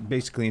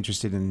basically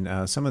interested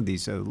in some of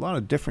these, a lot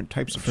of different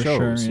types of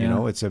shows. Sure,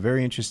 yeah. It's a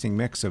very interesting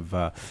mix of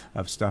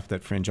stuff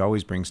that Fringe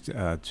always brings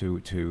to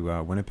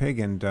Winnipeg,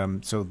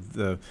 and so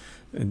the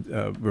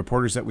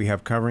reporters that we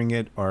have covering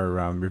it are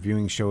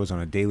reviewing shows on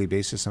a daily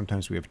basis.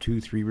 Sometimes we have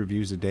 2-3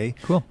 reviews a day.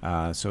 Cool.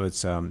 So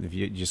it's if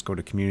you just go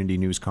to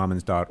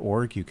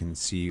communitynewscommons.org, you can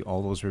see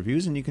all those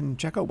reviews, and you can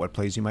check out what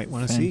plays you might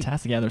want to see.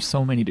 Fantastic. Yeah, there's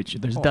so many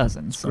there's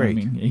dozens. So, great. I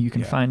mean, you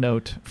can find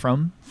out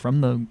from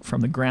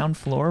the ground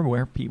floor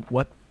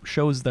what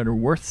shows that are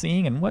worth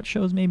seeing and what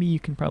shows maybe you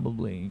can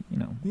probably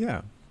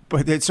Yeah.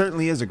 But it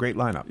certainly is a great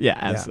lineup. Yeah,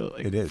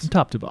 absolutely. Yeah, it is. From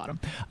top to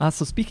bottom.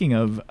 So speaking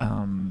of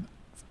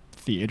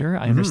theater.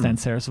 I understand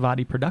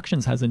Sarasvati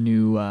Productions has a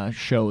new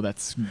show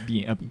that's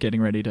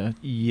getting ready to.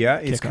 Yeah,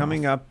 it's kick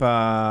coming off.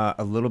 up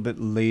a little bit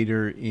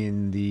later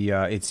in the.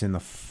 It's in the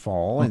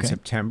fall in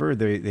September.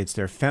 It's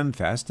their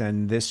FemFest,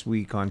 and this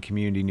week on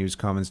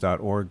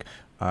CommunityNewsCommons.org,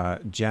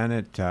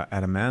 Janet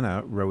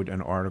Adamana wrote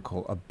an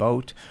article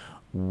about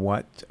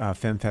what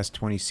FemFest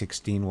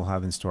 2016 will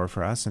have in store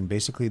for us, and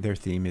basically their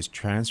theme is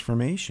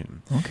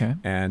transformation. Okay.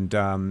 And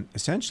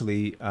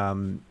essentially,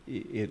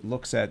 it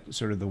looks at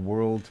sort of the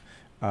world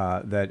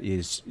that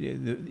is,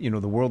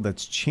 the world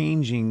that's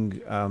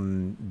changing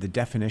the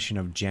definition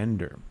of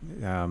gender.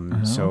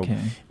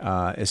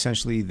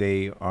 Essentially,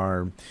 they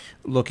are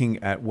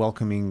looking at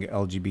welcoming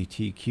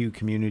LGBTQ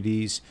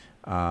communities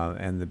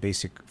and the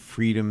basic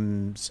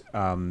freedoms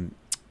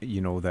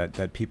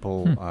that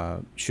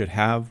people should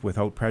have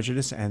without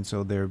prejudice. And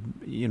so they're,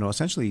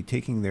 essentially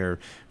taking their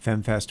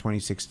FemFest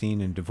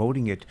 2016 and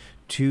devoting it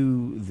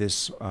to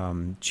this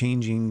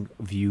changing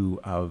view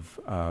of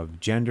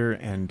gender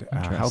and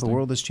how the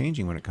world is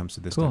changing when it comes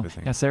to this type of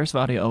thing. Yeah,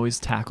 Sarasvati always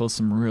tackles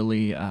some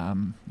really,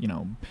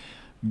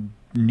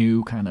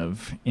 new kind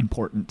of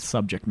important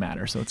subject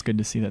matter. So it's good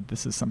to see that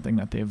this is something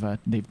that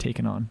they've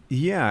taken on.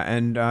 Yeah,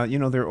 and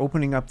they're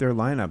opening up their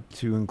lineup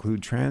to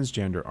include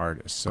transgender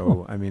artists.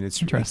 So I mean,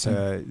 it's interesting.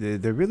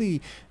 They're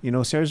really,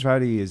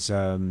 Sarasvati is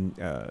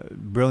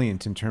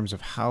brilliant in terms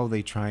of how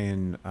they try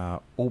and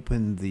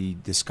open the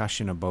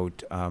discussion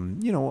about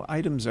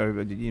items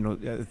or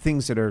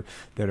things that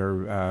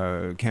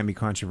are can be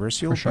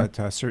controversial,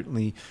 but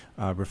certainly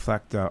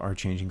reflect our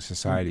changing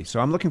society. So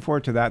I'm looking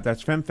forward to that.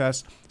 That's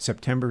FemFest,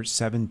 September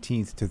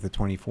 17th to the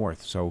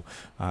 24th. So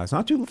it's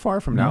not too far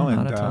from now,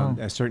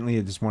 and certainly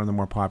it is one of the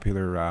more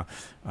popular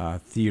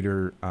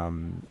theater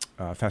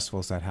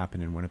festivals that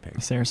happen in Winnipeg.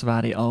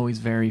 Sarasvati, always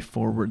very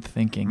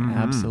forward-thinking,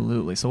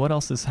 absolutely. So what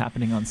else is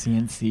happening on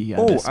CNC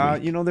this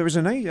week? There was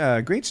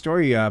a great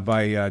story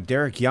by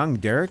Derek Young.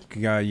 Derek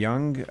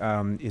Young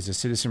is a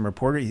citizen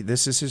reporter.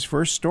 This is his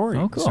first story.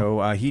 Oh, cool.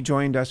 So he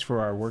joined us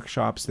for our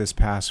workshops this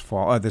past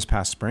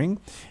spring,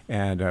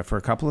 and for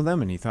a couple of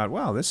them, and he thought,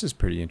 wow, this is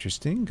pretty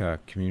interesting.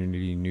 Community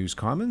News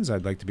Commons,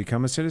 I'd like to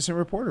become a citizen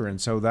reporter. And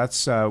so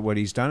that's what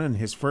he's done. And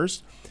his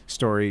first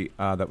story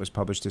that was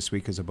published this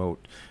week is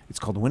it's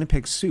called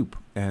Winnipeg Soup,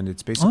 and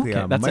it's basically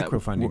a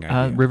microfunding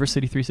idea. River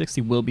City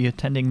 360 will be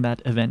attending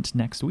that event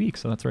next week,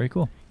 so that's very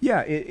cool.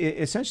 Yeah,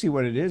 essentially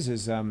what it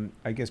is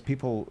I guess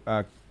people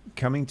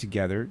coming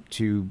together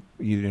to,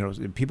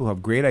 people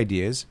have great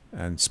ideas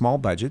and small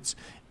budgets,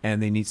 and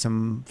they need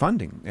some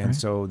funding. And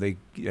so they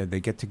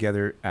get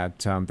together at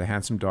the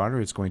Handsome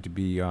Daughter. It's going to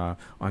be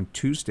on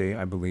Tuesday,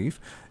 I believe.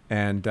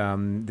 And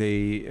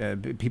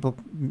the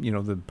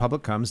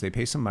public comes, they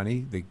pay some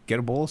money, they get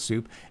a bowl of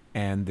soup,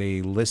 and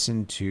they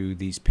listen to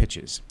these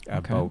pitches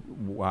about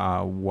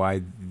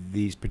why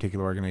these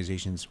particular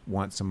organizations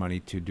want some money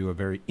to do a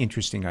very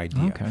interesting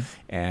idea.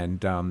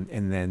 And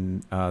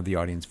then the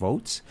audience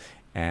votes.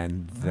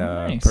 And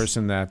the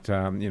person that,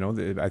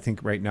 I think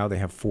right now they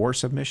have 4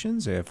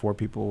 submissions. They have 4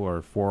 people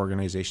or 4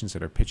 organizations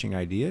that are pitching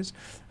ideas,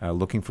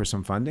 looking for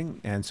some funding.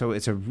 And so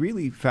it's a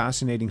really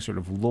fascinating sort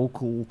of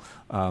locally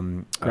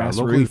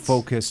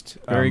focused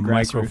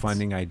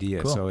microfunding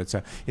idea. Cool. So it's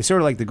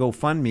sort of like the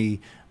GoFundMe,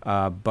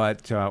 or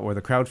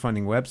the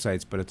crowdfunding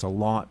websites, but it's a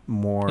lot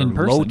more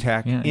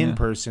low-tech, in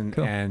person,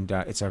 cool. And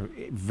it's a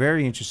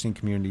very interesting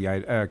community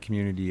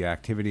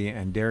activity.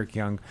 And Derek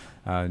Young,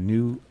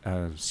 new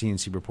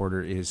CNC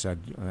reporter,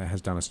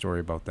 has done a story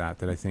about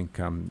that I think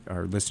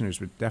our listeners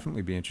would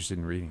definitely be interested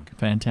in reading.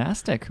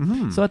 Fantastic.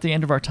 So at the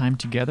end of our time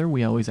together,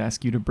 we always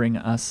ask you to bring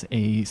us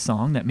a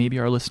song that maybe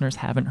our listeners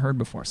haven't heard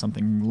before,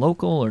 something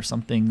local or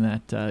something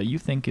that you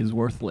think is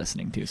worth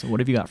listening to. So what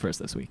have you got for us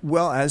this week?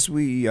 Well, as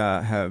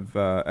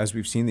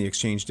we've seen, the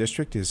Exchange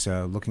District is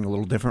looking a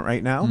little different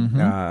right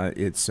now.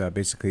 It's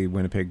basically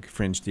Winnipeg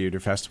Fringe Theatre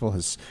Festival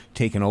has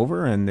taken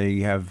over, and they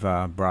have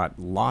brought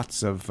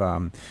lots of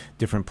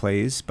different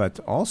plays. But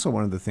also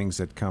one of the things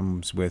that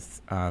comes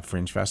with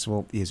Fringe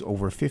Festival is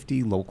over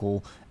 50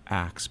 local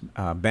acts,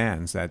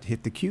 bands that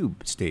hit the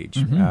Cube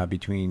stage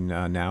between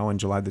now and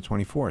July the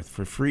 24th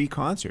for free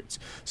concerts.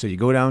 So you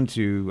go down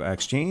to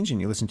Exchange and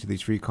you listen to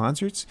these free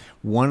concerts.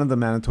 One of the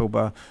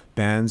Manitoba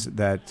bands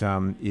that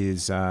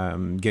is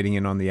getting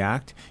in on the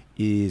act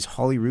is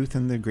Holly Ruth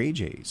and the Grey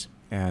Jays.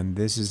 And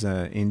this is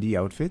an indie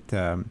outfit.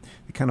 They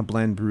kind of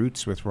blend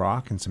roots with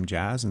rock and some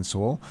jazz and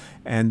soul.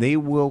 And they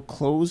will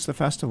close the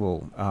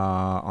festival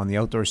on the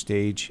outdoor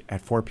stage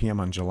at 4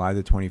 p.m. on July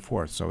the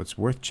 24th. So it's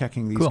worth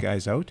checking these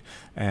guys out.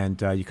 And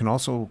you can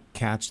also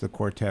catch the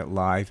quartet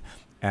live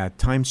at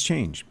Times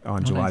Change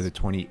on July the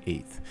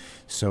 28th.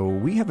 So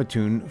we have a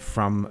tune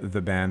from the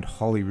band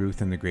Holly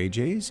Ruth and the Grey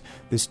Jays.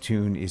 This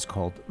tune is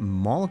called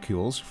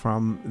Molecules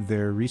from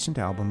their recent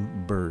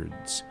album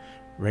Birds,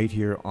 right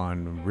here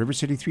on River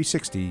City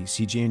 360,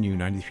 CJNU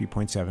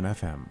 93.7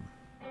 FM.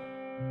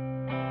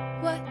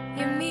 What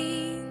you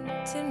mean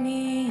to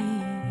me,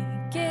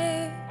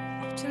 give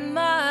to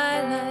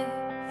my life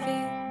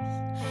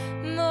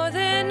is more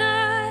than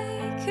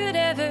I could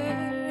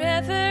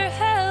ever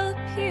help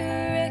you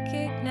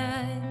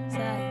recognize.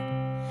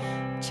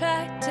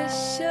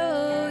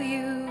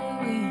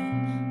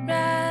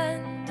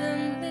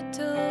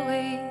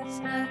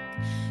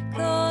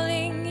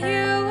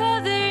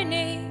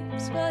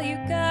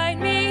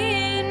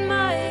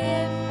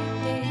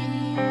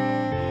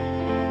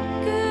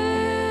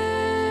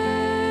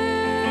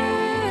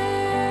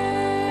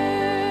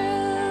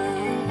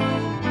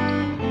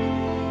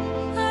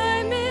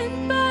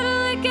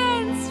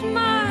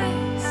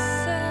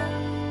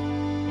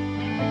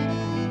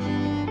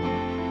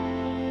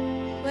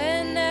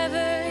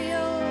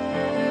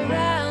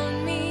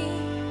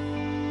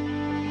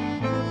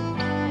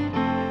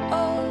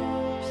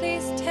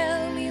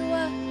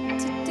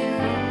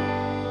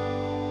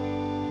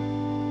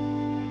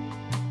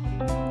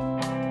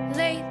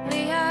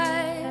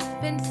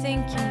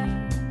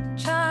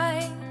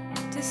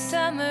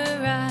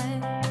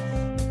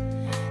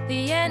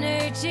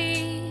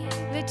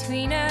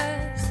 between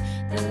us,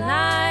 the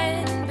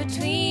line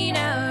between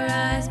our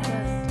eyes, but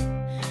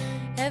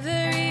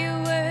every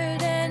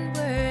word and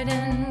word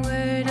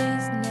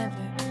is never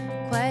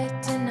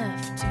quite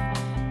enough to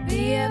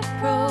be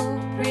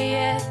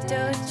appropriate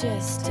or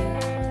just to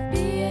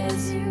be,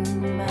 as you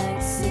might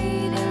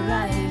say, the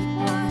right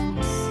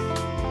ones.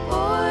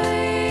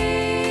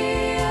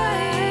 Boy,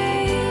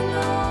 I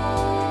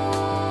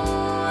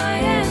know I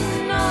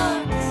am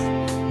not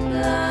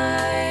blind.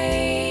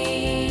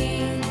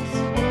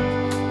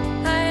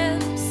 I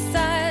am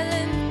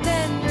silent,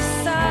 and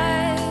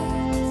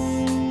besides,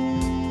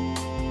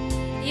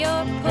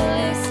 your pull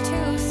is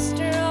too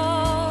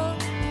strong.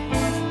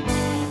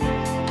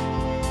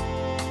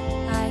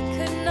 I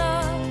could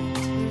not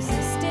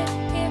resist it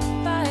if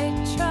I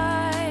tried.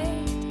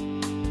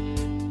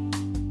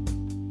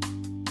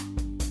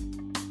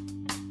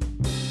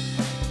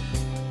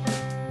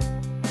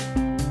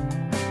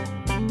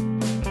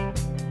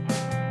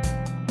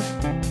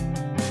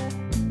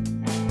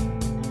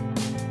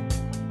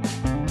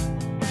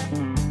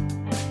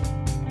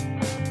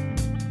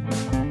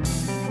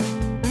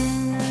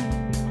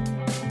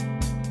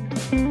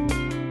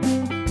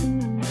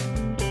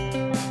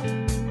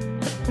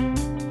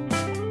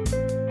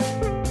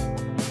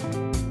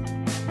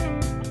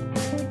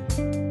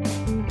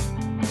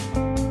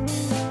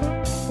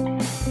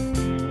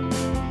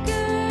 Girl,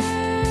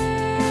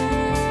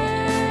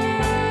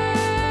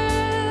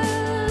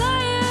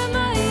 I am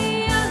a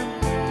young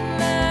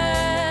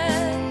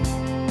man.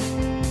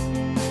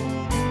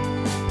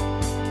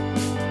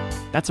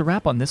 That's a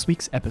wrap on this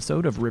week's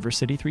episode of River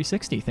City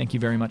 360. Thank you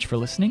very much for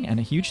listening, and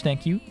a huge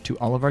thank you to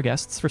all of our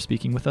guests for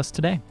speaking with us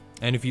today.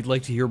 And if you'd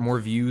like to hear more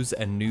views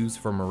and news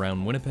from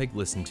around Winnipeg,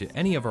 listen to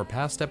any of our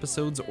past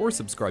episodes, or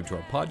subscribe to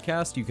our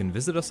podcast, you can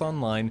visit us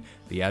online.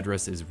 The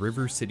address is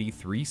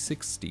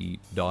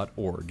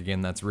rivercity360.org.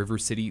 Again, that's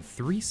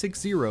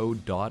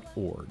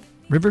rivercity360.org.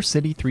 River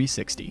City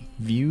 360,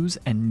 Views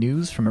and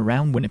News from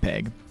Around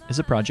Winnipeg, is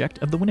a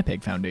project of the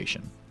Winnipeg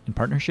Foundation, in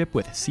partnership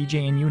with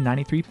CJNU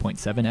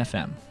 93.7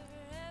 FM.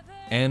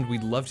 And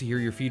we'd love to hear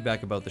your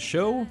feedback about the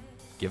show.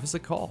 Give us a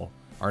call.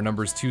 Our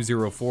number is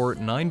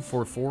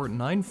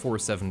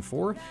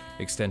 204-944-9474,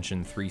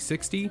 extension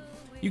 360.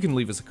 You can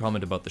leave us a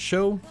comment about the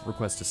show,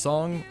 request a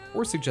song,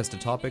 or suggest a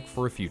topic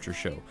for a future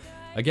show.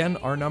 Again,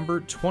 our number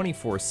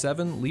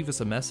 24/7, leave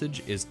us a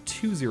message, is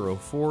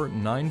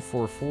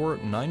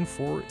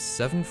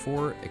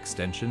 204-944-9474,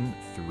 extension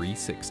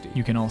 360.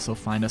 You can also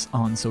find us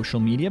on social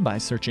media by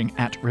searching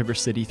at River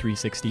City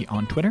 360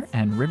 on Twitter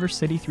and River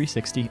City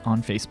 360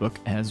 on Facebook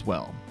as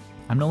well.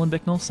 I'm Nolan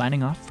Bicknell,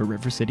 signing off for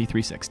River City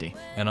 360.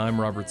 And I'm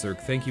Robert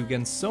Zirk. Thank you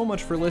again so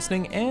much for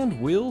listening,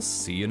 and we'll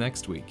see you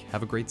next week.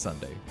 Have a great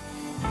Sunday.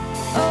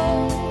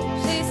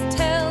 Oh, please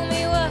tell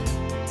me what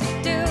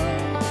to do.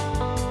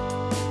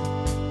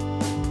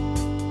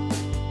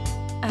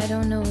 I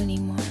don't know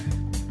anymore.